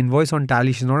can make an invoice on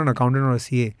Tally. She's not an accountant or a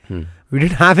CA. We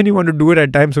didn't have anyone to do it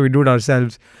at times, so we do it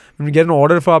ourselves. When we get an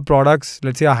order for our products,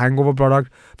 let's say a hangover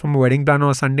product from a wedding planner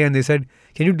on a Sunday, and they said,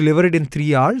 can you deliver it in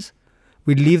 3 hours?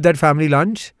 We'd leave that family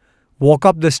lunch, walk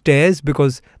up the stairs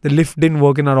because the lift didn't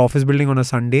work in our office building on a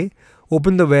Sunday,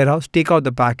 open the warehouse, take out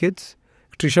the packets.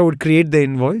 Trisha would create the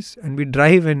invoice and we'd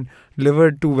drive and deliver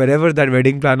it to wherever that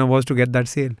wedding planner was to get that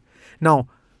sale. Now,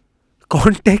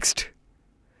 context,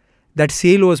 that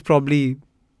sale was probably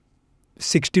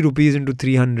 60 rupees into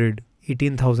 300,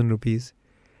 18,000 rupees.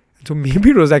 So maybe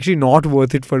it was actually not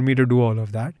worth it for me to do all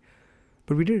of that.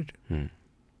 But we did it.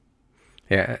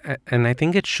 Yeah, and I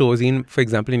think it shows for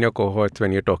example, in your cohorts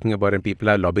when you're talking about and people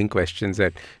are lobbing questions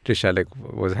at Trisha, like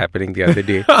what was happening the other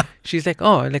day. She's like,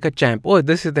 oh, like a champ. Oh,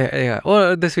 this is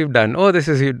oh, this we've done. Oh, this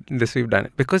we've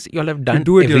done. Because you all have done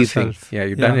everything. Yourself. Yeah,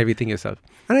 you've done everything yourself.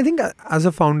 And I think as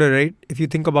a founder, right, if you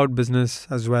think about business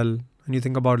as well, and you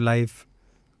think about life,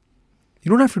 you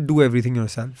don't have to do everything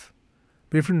yourself.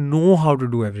 But you have to know how to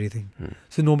do everything.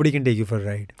 So nobody can take you for a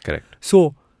ride. Correct.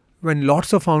 So when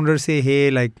lots of founders say,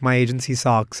 hey, like my agency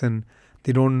sucks and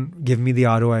they don't give me the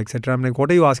ROI, etc. I'm like,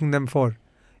 what are you asking them for?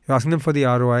 You're asking them for the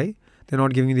ROI. They're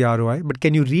not giving you the ROI. But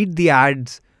can you read the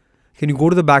ads? Can you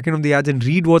go to the back end of the ads and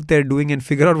read what they're doing and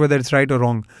figure out whether it's right or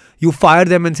wrong? You fire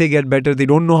them and say, get better. They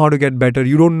don't know how to get better.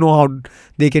 You don't know how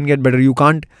they can get better. You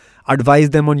can't advise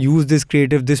them on use this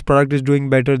creative. This product is doing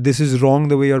better. This is wrong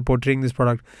the way you're portraying this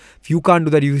product. If you can't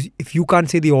do that, if you can't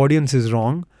say the audience is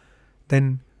wrong,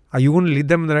 then are you going to lead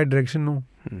them in the right direction? No.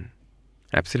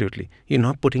 Absolutely. You're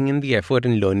not putting in the effort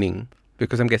in learning,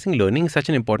 because I'm guessing learning is such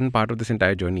an important part of this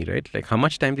entire journey, right? Like how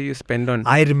much time do you spend on...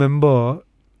 I remember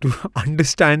to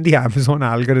understand the Amazon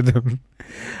algorithm,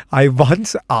 I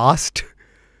once asked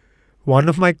one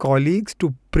of my colleagues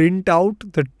to print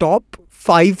out the top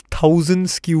 5,000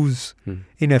 SKUs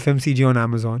in FMCG on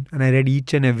Amazon. And I read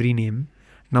each and every name,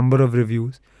 number of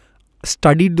reviews.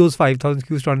 Studied those 5,000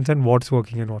 SKUs to understand what's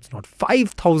working and what's not.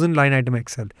 5,000 line item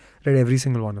Excel. Read every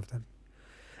single one of them.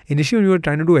 Initially, when we were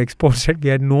trying to do exports, we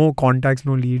had no contacts,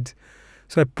 no leads.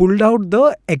 So I pulled out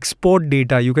the export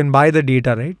data. You can buy the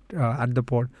data, right, at the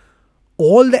port.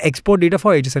 All the export data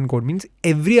for HSN code means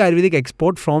every Ayurvedic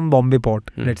export from Bombay port,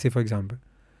 let's say for example.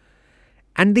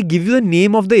 And they give you the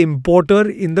name of the importer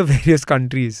in the various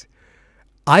countries.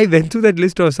 I went through that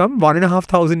list of some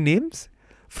 1,500 names.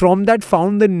 From that,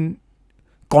 found the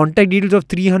contact details of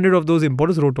 300 of those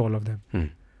importers, wrote all of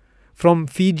them. From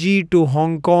Fiji to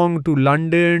Hong Kong to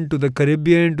London to the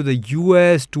Caribbean to the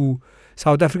US to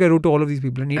South Africa, I wrote to all of these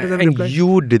people. And you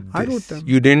did this. I wrote them.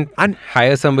 You didn't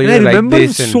hire somebody and to I remember write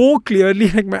this. So clearly,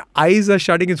 like my eyes are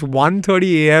shutting. It's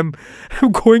 1:30 a.m.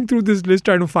 I'm going through this list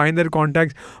trying to find their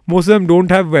contacts. Most of them don't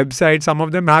have websites. Some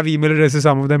of them have email addresses.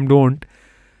 Some of them don't.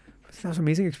 It was an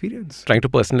amazing experience. Trying to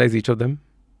personalize each of them?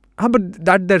 But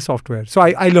that's their software. So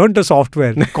I learned a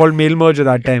software called Mail Merge at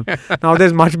that time. Now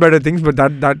there's much better things, but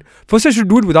that first I should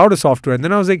do it without a software. And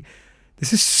then I was like,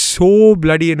 this is so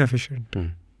bloody inefficient.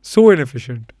 So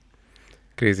inefficient.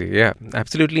 Crazy. Yeah,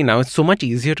 absolutely. Now it's so much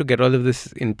easier to get all of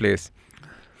this in place.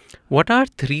 What are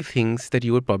 3 things that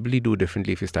you would probably do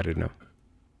differently if you started now?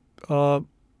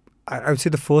 I would say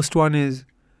the first one is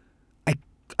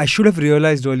I should have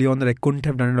realized early on that I couldn't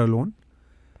have done it alone.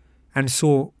 And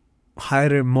so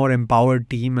hire a more empowered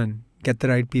team and get the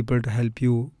right people to help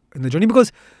you in the journey.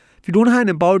 Because if you don't have an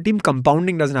empowered team,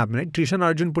 compounding doesn't happen, right? Trisha and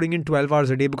Arjun putting in 12 hours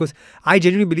a day, because I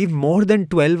genuinely believe more than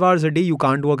 12 hours a day, you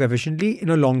can't work efficiently in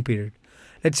a long period.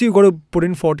 Let's say you got to put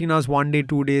in 14 hours, 1 day,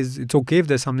 2 days. It's okay if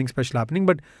there's something special happening.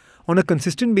 But on a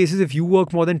consistent basis, if you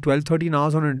work more than 12, 13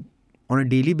 hours on a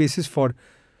daily basis for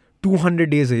 200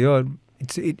 days a year,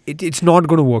 it's not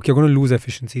going to work. You're going to lose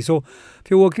efficiency. So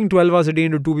if you're working 12 hours a day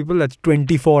into 2 people, that's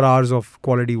 24 hours of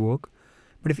quality work.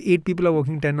 But if 8 people are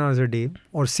working 10 hours a day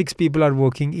or 6 people are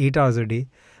working 8 hours a day,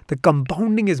 the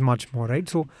compounding is much more, right?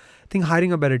 So I think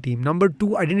hiring a better team. Number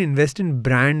 2, I didn't invest in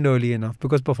brand early enough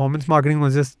because performance marketing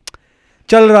was just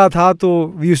chal raha tha, so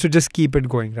we used to just keep it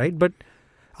going, right? But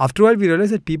after a while, we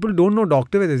realized that people don't know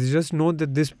Doctor Vaidya. They just know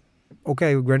that this,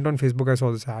 okay, I went on Facebook, I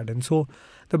saw this ad. And so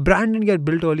the brand didn't get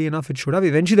built early enough. It should have.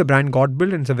 Eventually, the brand got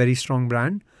built and it's a very strong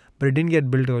brand, but it didn't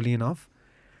get built early enough.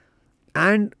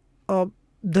 And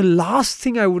the last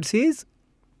thing I would say is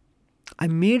I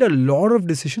made a lot of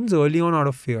decisions early on out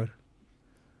of fear.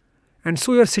 And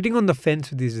so you're sitting on the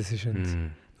fence with these decisions.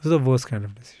 Those are the worst kind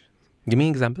of decisions. Give me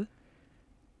an example.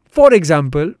 For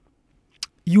example,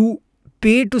 you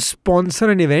pay to sponsor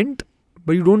an event,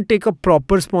 but you don't take a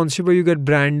proper sponsorship where you get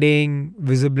branding,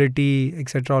 visibility,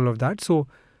 etc. all of that. So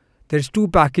there's 2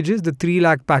 packages. The 3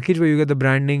 lakh package where you get the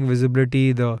branding,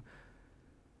 visibility, the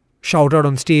shout out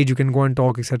on stage, you can go and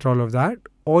talk, etc. all of that.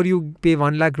 Or you pay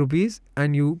 1 lakh rupees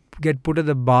and you get put at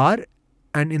the bar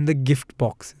and in the gift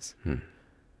boxes.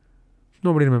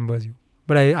 Nobody remembers you.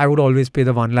 But I would always pay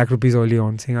the 1 lakh rupees early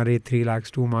on, saying, "Arey, 3 lakhs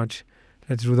too much.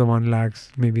 Let's do the 1 lakhs.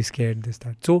 Maybe scared, this,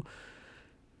 that." So,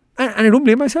 and I don't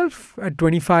blame myself. At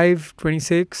 25,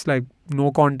 26, like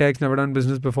no context, never done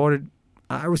business before.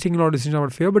 I was taking a lot of decisions out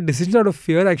of fear, but decisions out of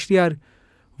fear actually are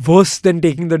worse than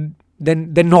taking than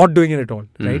not doing it at all,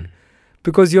 right?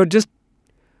 because you're just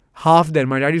half there.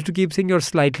 My dad used to keep saying you're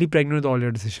slightly pregnant with all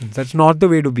your decisions. That's not the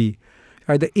way to be.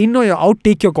 Either in or you're out,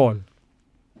 take your call.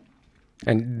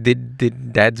 And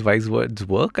did Dad's wise words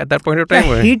work at that point of time?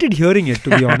 I hated hearing it,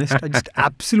 to be honest. I just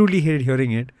absolutely hated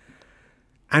hearing it.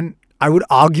 And I would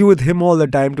argue with him all the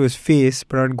time to his face,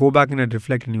 but I'd go back and I'd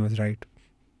reflect and he was right.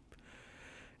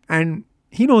 And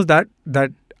he knows that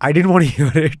I didn't want to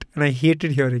hear it and I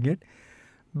hated hearing it.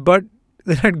 But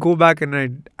then I'd go back and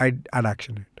I'd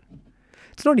action it.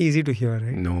 It's not easy to hear,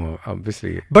 right? No,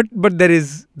 obviously. But there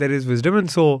is wisdom, and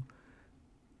so.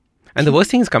 And the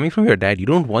worst thing is coming from your dad. You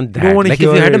don't want that. You don't want to like hear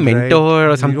if you had a it, mentor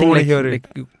right? or something you don't like hear it.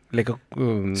 like a.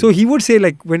 So he would say,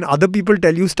 like, when other people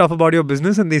tell you stuff about your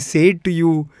business and they say it to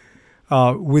you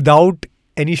without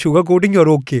any sugarcoating, you're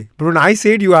okay. But when I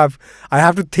say it, I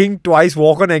have to think twice,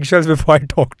 walk on eggshells before I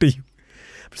talk to you.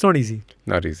 It's not easy.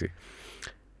 Not easy.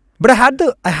 But I had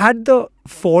the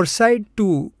foresight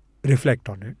to reflect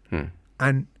on it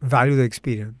and value the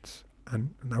experience. And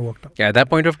I worked out. Yeah, at that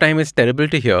point of time, it's terrible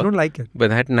to hear. I don't like it.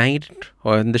 But at night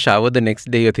or in the shower the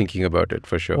next day, you're thinking about it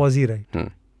for sure. Was he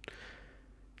right?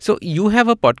 So you have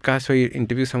a podcast where you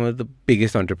interview some of the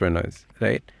biggest entrepreneurs,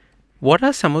 right? What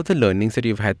are some of the learnings that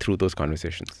you've had through those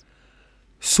conversations?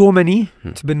 So many.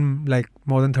 It's been like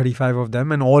more than 35 of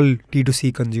them, and all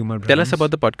D2C consumer brands. Tell us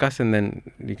about the podcast and then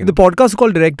you can... The podcast is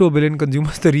called Direct to a Billion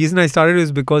Consumers. The reason I started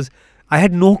is because I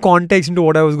had no context into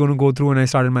what I was going to go through when I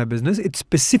started my business. It's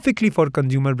specifically for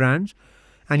consumer brands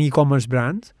and e-commerce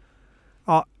brands.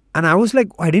 And I was like,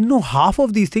 I didn't know half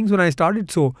of these things when I started.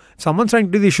 So if someone's trying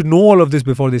to do, they should know all of this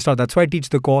before they start. That's why I teach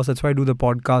the course. That's why I do the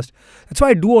podcast. That's why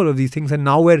I do all of these things. And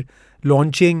now we're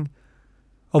launching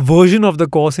a version of the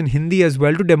course in Hindi as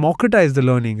well to democratize the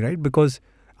learning, right? Because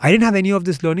I didn't have any of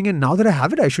this learning, and now that I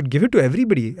have it, I should give it to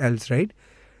everybody else, right?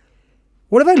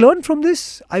 What have I learned from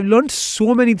this? I've learned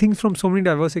so many things from so many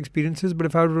diverse experiences, but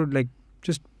if I were to like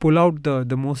just pull out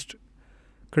the most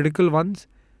critical ones,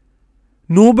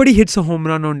 nobody hits a home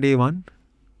run on day one.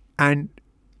 And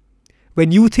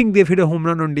when you think they've hit a home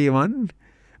run on day one,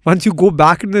 once you go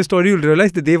back in the story, you'll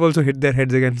realize that they've also hit their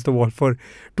heads against the wall for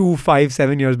 2, 5,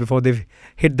 7 years before they've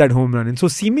hit that home run. And so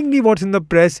seemingly what's in the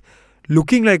press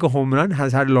looking like a home run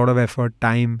has had a lot of effort,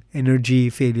 time, energy,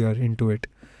 failure into it.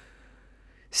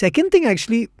 Second thing,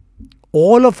 actually,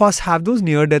 all of us have those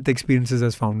near-death experiences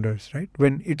as founders, right?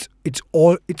 When it's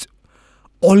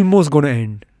almost going to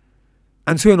end.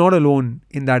 And so you're not alone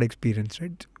in that experience,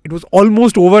 right? It was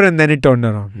almost over and then it turned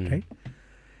around, right?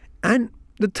 And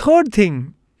the third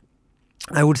thing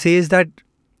I would say is that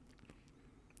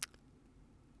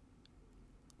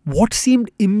what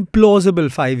seemed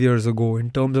implausible 5 years ago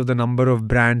in terms of the number of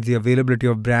brands, the availability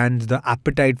of brands, the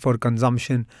appetite for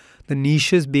consumption, the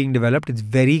niches being developed, it's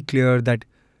very clear that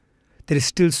there is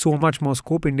still so much more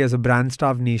scope. India is a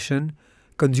brand-starved nation.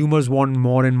 Consumers want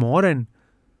more and more. And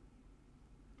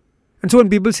so when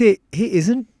people say, hey,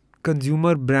 isn't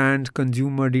consumer brands,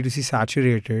 consumer D2C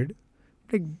saturated?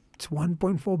 Like, it's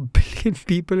 1.4 billion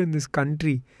people in this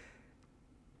country.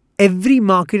 Every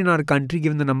market in our country,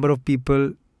 given the number of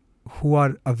people who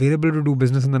are available to do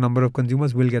business and the number of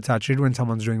consumers, will get saturated when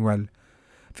someone's doing well.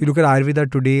 If you look at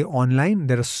Ayurveda today online,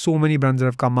 there are so many brands that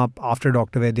have come up after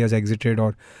Dr. Vaidya has exited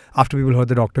or after people heard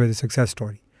the Dr. Vaidya success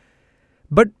story.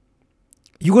 But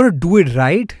you got to do it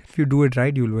right. If you do it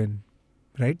right, you'll win.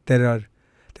 Right? There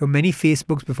were many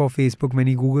Facebooks before Facebook,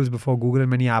 many Googles before Google, and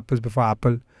many Apples before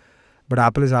Apple. But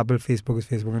Apple is Apple, Facebook is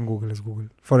Facebook, and Google is Google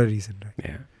for a reason, right?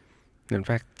 Yeah. In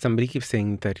fact, somebody keeps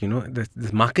saying that,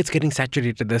 the market's getting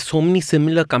saturated. There's so many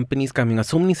similar companies coming up,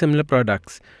 so many similar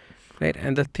products, right?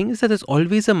 And the thing is that there's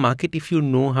always a market if you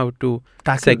know how to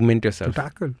segment yourself. To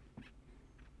tackle.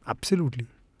 Absolutely.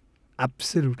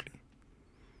 Absolutely.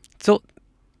 So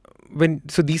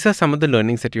these are some of the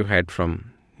learnings that you had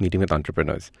from meeting with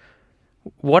entrepreneurs.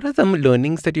 What are some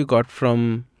learnings that you got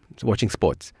from watching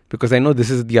sports? Because I know this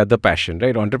is the other passion,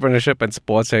 right? Entrepreneurship and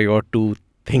sports are your two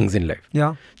things in life.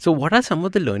 Yeah. So what are some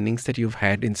of the learnings that you've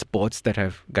had in sports that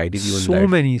have guided you in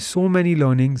life? So many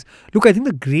learnings. Look, I think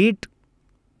the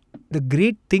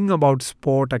great thing about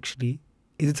sport actually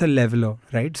is it's a leveler,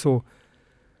 right? So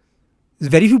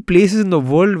there's very few places in the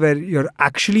world where you're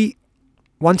actually,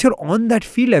 once you're on that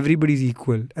field, everybody's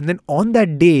equal. And then on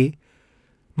that day,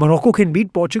 Morocco can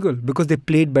beat Portugal because they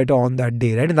played better on that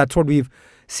day, right? And that's what we've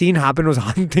seen happen. It was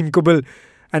unthinkable.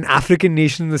 An African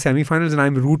nation in the semi-finals, and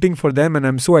I'm rooting for them and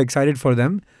I'm so excited for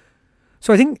them.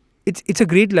 So I think it's a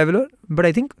great leveler. But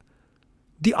I think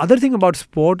the other thing about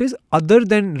sport is, other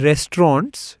than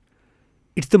restaurants,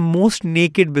 it's the most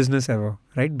naked business ever,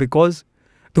 right? Because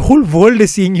the whole world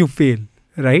is seeing you fail,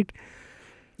 right?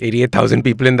 88,000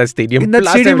 people in that stadium. In that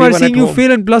plus stadium are everyone seeing at you home.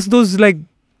 fail, and plus those like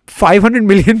 500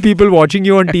 million people watching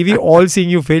you on TV, all seeing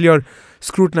you fail, you're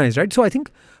scrutinized, right? So I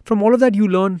think from all of that you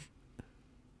learn,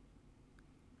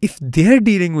 if they're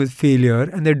dealing with failure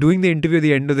and they're doing the interview at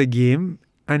the end of the game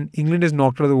and England is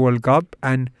knocked out of the World Cup,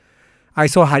 and I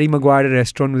saw Harry Maguire at a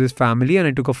restaurant with his family and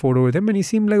I took a photo with him and he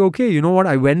seemed like, okay, you know what,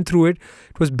 I went through it.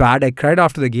 It was bad. I cried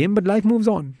after the game, but life moves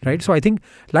on, right? So I think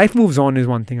life moves on is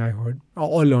one thing I heard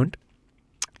or learned.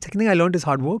 Second thing I learned is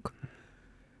hard work.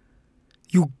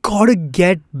 You gotta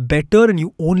get better, and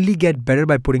you only get better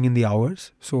by putting in the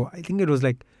hours. So I think it was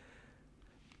like,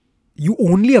 you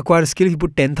only acquire a skill if you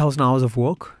put 10,000 hours of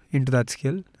work into that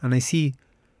skill. And I see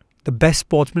the best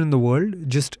sportsmen in the world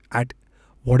just at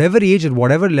whatever age, at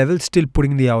whatever level, still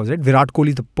putting in the hours, right? Virat Kohli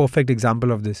is the perfect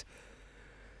example of this.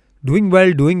 Doing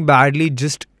well, doing badly,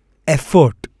 just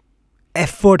effort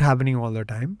happening all the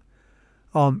time.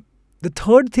 The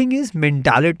third thing is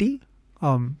mentality.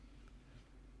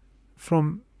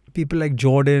 From people like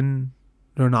Jordan,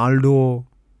 Ronaldo,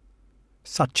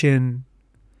 Sachin,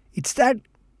 it's that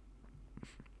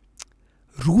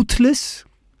ruthless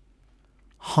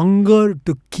hunger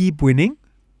to keep winning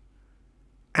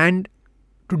and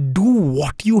to do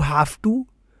what you have to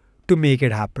make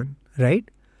it happen, right?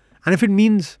 And if it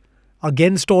means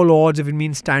against all odds, if it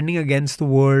means standing against the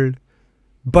world,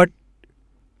 but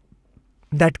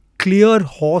that clear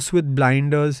horse with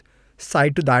blinders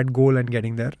side to that goal and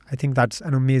getting there. I think that's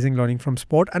an amazing learning from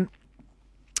sport. And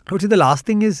I would say the last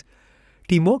thing is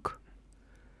teamwork.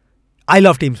 I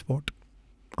love team sport.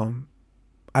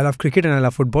 I love cricket and I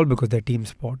love football because they're team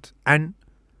sports. And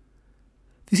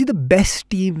you see the best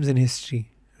teams in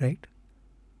history, right?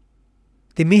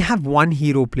 They may have one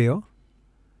hero player,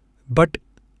 but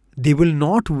they will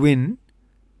not win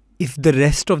if the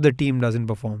rest of the team doesn't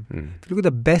perform. If you look at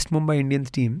the best Mumbai Indians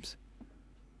teams,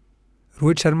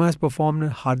 Rohit Sharma has performed,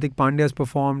 Hardik Pandya has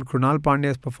performed, Krunal Pandya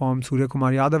has performed, Surya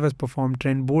Kumar Yadav has performed,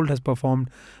 Trent Bolt has performed,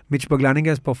 Mitch Baglaning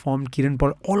has performed, Kieran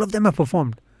Paul, all of them have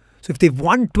performed. So if they've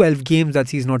won 12 games that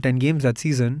season or 10 games that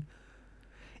season,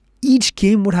 each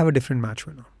game would have a different match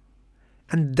winner.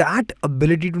 And that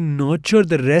ability to nurture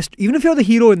the rest, even if you're the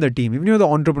hero in the team, even if you're the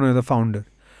entrepreneur, the founder,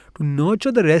 to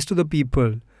nurture the rest of the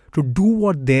people to do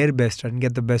what they're best at and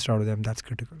get the best out of them, that's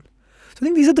critical. So I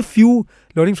think these are the few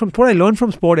learnings from sport. I learn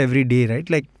from sport every day, right?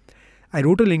 Like I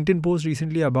wrote a LinkedIn post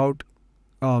recently about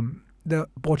the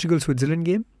Portugal-Switzerland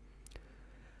game,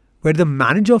 where the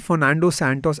manager Fernando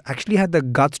Santos actually had the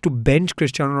guts to bench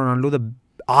Cristiano Ronaldo,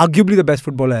 arguably the best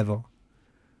footballer ever,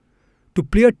 to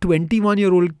play a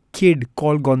 21-year-old kid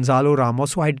called Gonzalo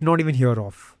Ramos, who I did not even hear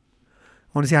of.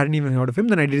 Honestly, I hadn't even heard of him.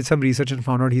 Then I did some research and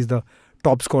found out he's the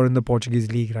top scorer in the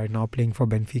Portuguese league right now, playing for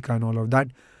Benfica and all of that.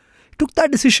 Took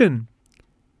that decision.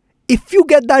 If you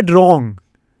get that wrong,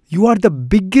 you are the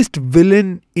biggest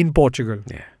villain in Portugal.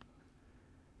 Yeah.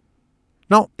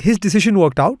 Now, his decision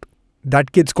worked out.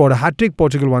 That kid scored a hat-trick.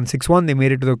 Portugal won 6-1. They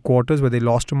made it to the quarters where they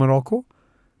lost to Morocco.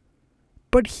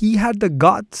 But he had the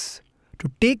guts to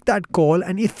take that call,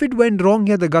 and if it went wrong,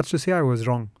 he had the guts to say, I was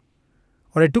wrong.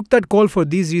 Or I took that call for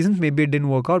these reasons. Maybe it didn't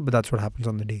work out, but that's what happens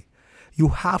on the day. You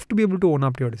have to be able to own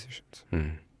up to your decisions.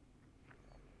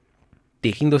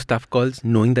 Taking those tough calls,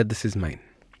 knowing that this is mine.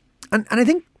 And I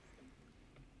think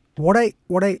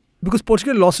because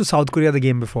Portugal lost to South Korea the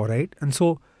game before, right? And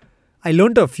so I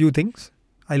learned a few things.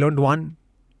 I learned one,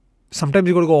 sometimes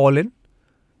you got to go all in.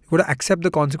 You got to accept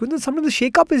the consequences. Sometimes the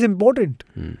shake-up is important.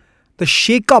 The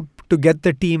shake-up to get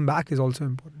the team back is also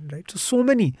important, right? So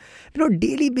many,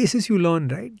 daily basis you learn,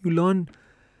 right?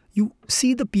 You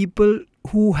see the people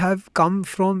who have come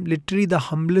from literally the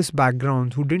humblest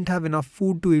backgrounds, who didn't have enough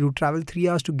food to eat, who traveled 3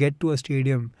 hours to get to a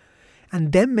stadium,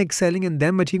 and them excelling and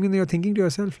them achieving, and you're thinking to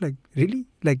yourself, like, really?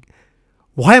 Like,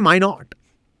 why am I not?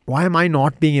 Why am I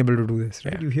not being able to do this?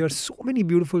 Right? Yeah. You hear so many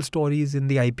beautiful stories in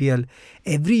the IPL.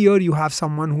 Every year you have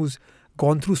someone who's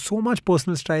gone through so much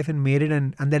personal strife and made it,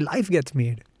 and their life gets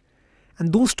made.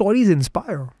 And those stories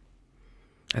inspire.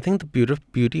 I think the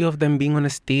beauty of them being on a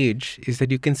stage is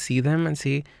that you can see them and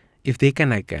say, if they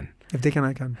can, I can. If they can,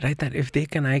 I can. Right, that if they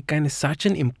can, I can is such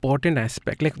an important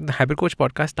aspect. Like the Habit Coach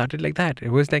podcast started like that. It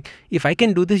was like, if I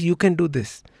can do this, you can do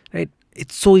this. Right?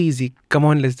 It's so easy. Come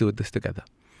on, let's do this together.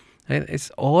 Right? It's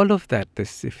all of that.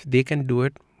 This, if they can do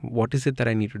it, what is it that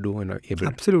I need to do and are able?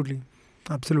 Absolutely.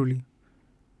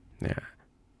 Yeah.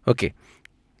 Okay.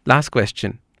 Last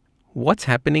question. What's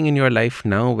happening in your life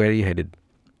now? Where are you headed?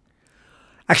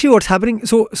 Actually, what's happening?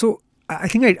 So I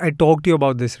think I talked to you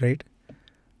about this, right?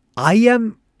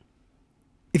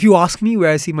 If you ask me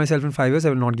where I see myself in 5 years, I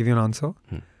will not give you an answer.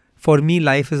 For me,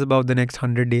 life is about the next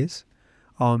 100 days.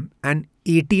 And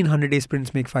 1800-day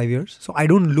sprints make 5 years. So I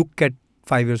don't look at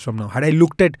 5 years from now. Had I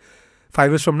looked at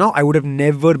 5 years from now, I would have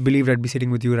never believed I'd be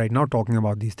sitting with you right now talking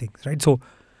about these things, right? So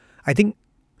I think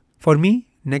for me,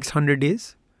 next 100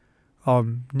 days,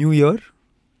 new year,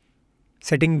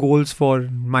 setting goals for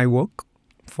my work,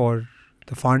 for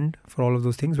the fund, for all of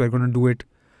those things. We're going to do it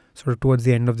sort of towards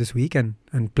the end of this week and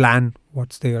plan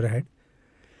what's the year ahead.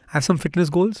 I have some fitness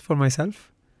goals for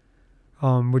myself,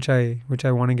 which I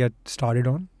want to get started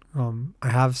on. I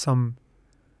have some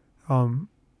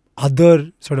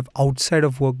other sort of outside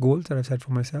of work goals that I've set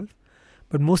for myself.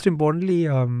 But most importantly,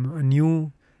 a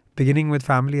new beginning with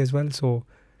family as well. So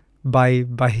by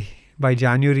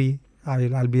January,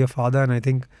 I'll be a father, and I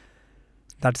think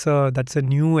that's a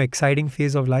new exciting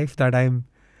phase of life that I'm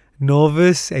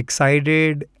nervous,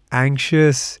 excited,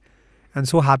 anxious, and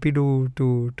so happy to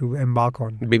embark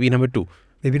on. Baby number 2.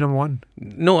 Baby number 1.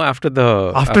 No, after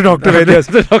Dr. Vaidya's.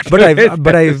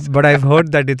 But I've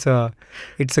heard that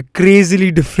it's a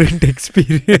crazily different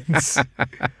experience.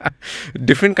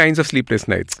 Different kinds of sleepless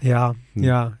nights. Yeah.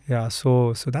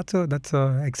 So that's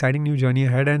a exciting new journey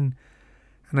ahead, and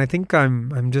I think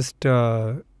I'm just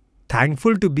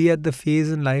thankful to be at the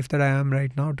phase in life that I am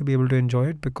right now, to be able to enjoy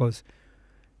it, because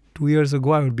 2 years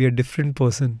ago I would be a different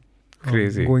person.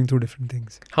 Crazy. Going through different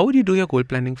things. How would you do your goal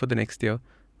planning for the next year?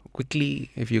 Quickly,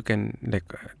 if you can,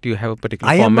 do you have a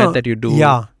particular format that you do?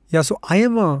 Yeah. So I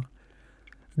am a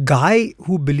guy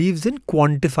who believes in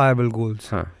quantifiable goals.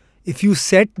 Huh. If you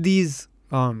set these...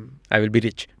 I will be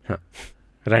rich. Huh.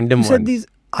 Random ones. Set these,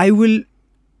 I will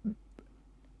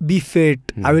be fit.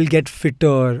 I will get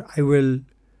fitter. I will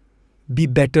be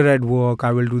better at work.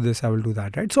 I will do this. I will do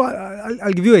that. Right. So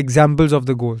I'll give you examples of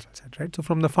the goals I set. Right. So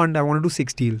from the fund, I want to do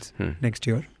 6 deals next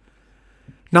year.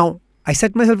 Now, I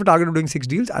set myself a target of doing 6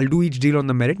 deals. I'll do each deal on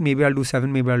the merit. Maybe I'll do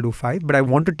 7, maybe I'll do 5. But I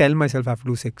want to tell myself I have to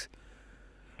do 6.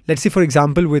 Let's say, for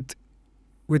example, with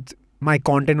my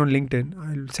content on LinkedIn,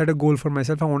 I'll set a goal for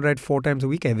myself. I want to write 4 times a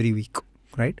week, every week,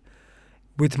 right?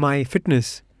 With my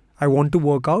fitness, I want to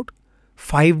work out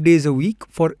 5 days a week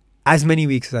for as many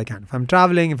weeks as I can. If I'm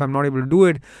traveling, if I'm not able to do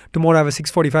it, tomorrow I have a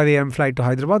 6:45 a.m. flight to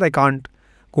Hyderabad. I can't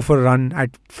go for a run at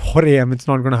 4 a.m. It's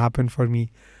not going to happen for me.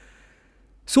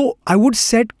 So I would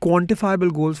set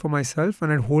quantifiable goals for myself,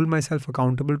 and I'd hold myself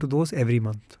accountable to those every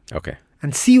month. Okay.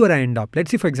 And see where I end up.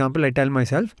 Let's say, for example, I tell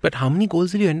myself... But how many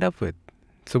goals will you end up with?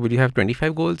 So will you have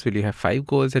 25 goals? Will you have 5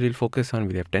 goals that you'll focus on?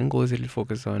 Will you have 10 goals that you'll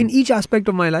focus on? In each aspect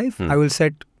of my life, I will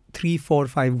set 3, 4,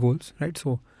 5 goals, right?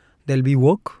 So there'll be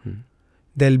work,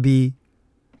 there'll be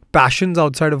passions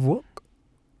outside of work,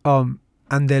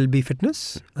 and there'll be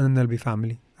fitness, and then there'll be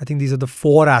family. I think these are the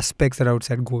 4 aspects that I would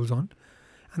set goals on.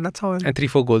 And that's how I'll... And 3,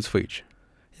 4 goals for each.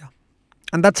 Yeah.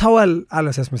 And that's how I'll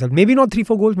assess myself. Maybe not 3,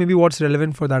 4 goals, maybe what's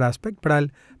relevant for that aspect,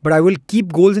 but I will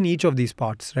keep goals in each of these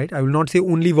parts, right? I will not say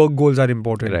only work goals are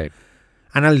important. Right.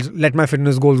 And I'll let my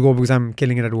fitness goals go because I'm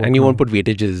killing it at work. And you won't put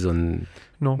weightages on...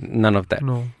 No. None of that.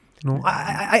 No.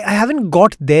 I haven't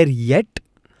got there yet.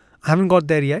 I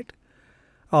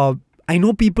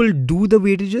know people do the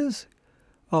weightages,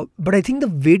 but I think the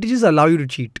weightages allow you to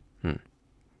cheat.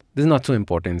 This is not so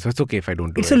important, so it's okay if I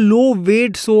don't do it. It's a low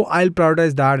weight, so I'll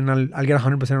prioritize that, and I'll get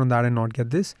 100% on that and not get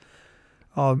this.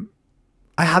 I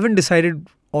haven't decided,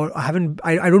 or I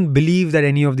don't believe that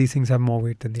any of these things have more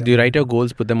weight than the other. Do you write your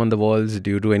goals, put them on the walls?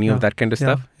 Do you do any of that kind of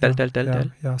stuff? Tell.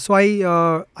 Yeah. So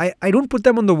I don't put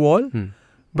them on the wall,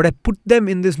 but I put them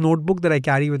in this notebook that I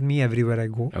carry with me everywhere I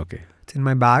go. Okay. It's in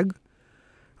my bag,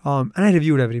 and I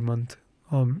review it every month.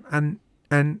 And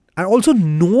I also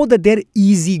know that they're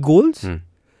easy goals.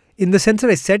 In the sense that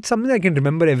I said something I can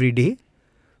remember every day.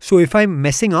 So if I'm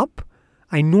messing up,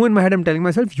 I know in my head I'm telling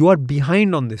myself, you are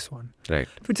behind on this one. Right.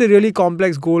 If it's a really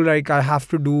complex goal, like I have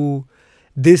to do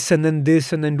this and then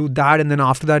do that, and then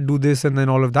after that do this and then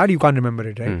all of that, you can't remember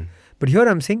it, right? But here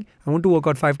I'm saying, I want to work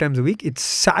out 5 times a week. It's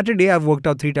Saturday, I've worked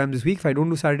out 3 times this week. If I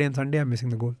don't do Saturday and Sunday, I'm missing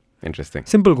the goal. Interesting.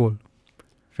 Simple goal.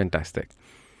 Fantastic.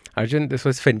 Arjun, this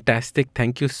was fantastic.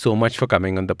 Thank you so much for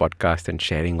coming on the podcast and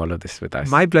sharing all of this with us.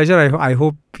 My pleasure. I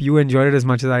hope you enjoyed it as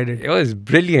much as I did. It was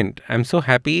brilliant. I'm so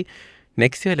happy.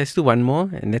 Next year, let's do one more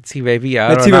and let's see where we are.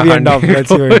 Let's see where we end up.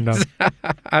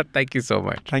 Thank you so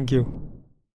much. Thank you.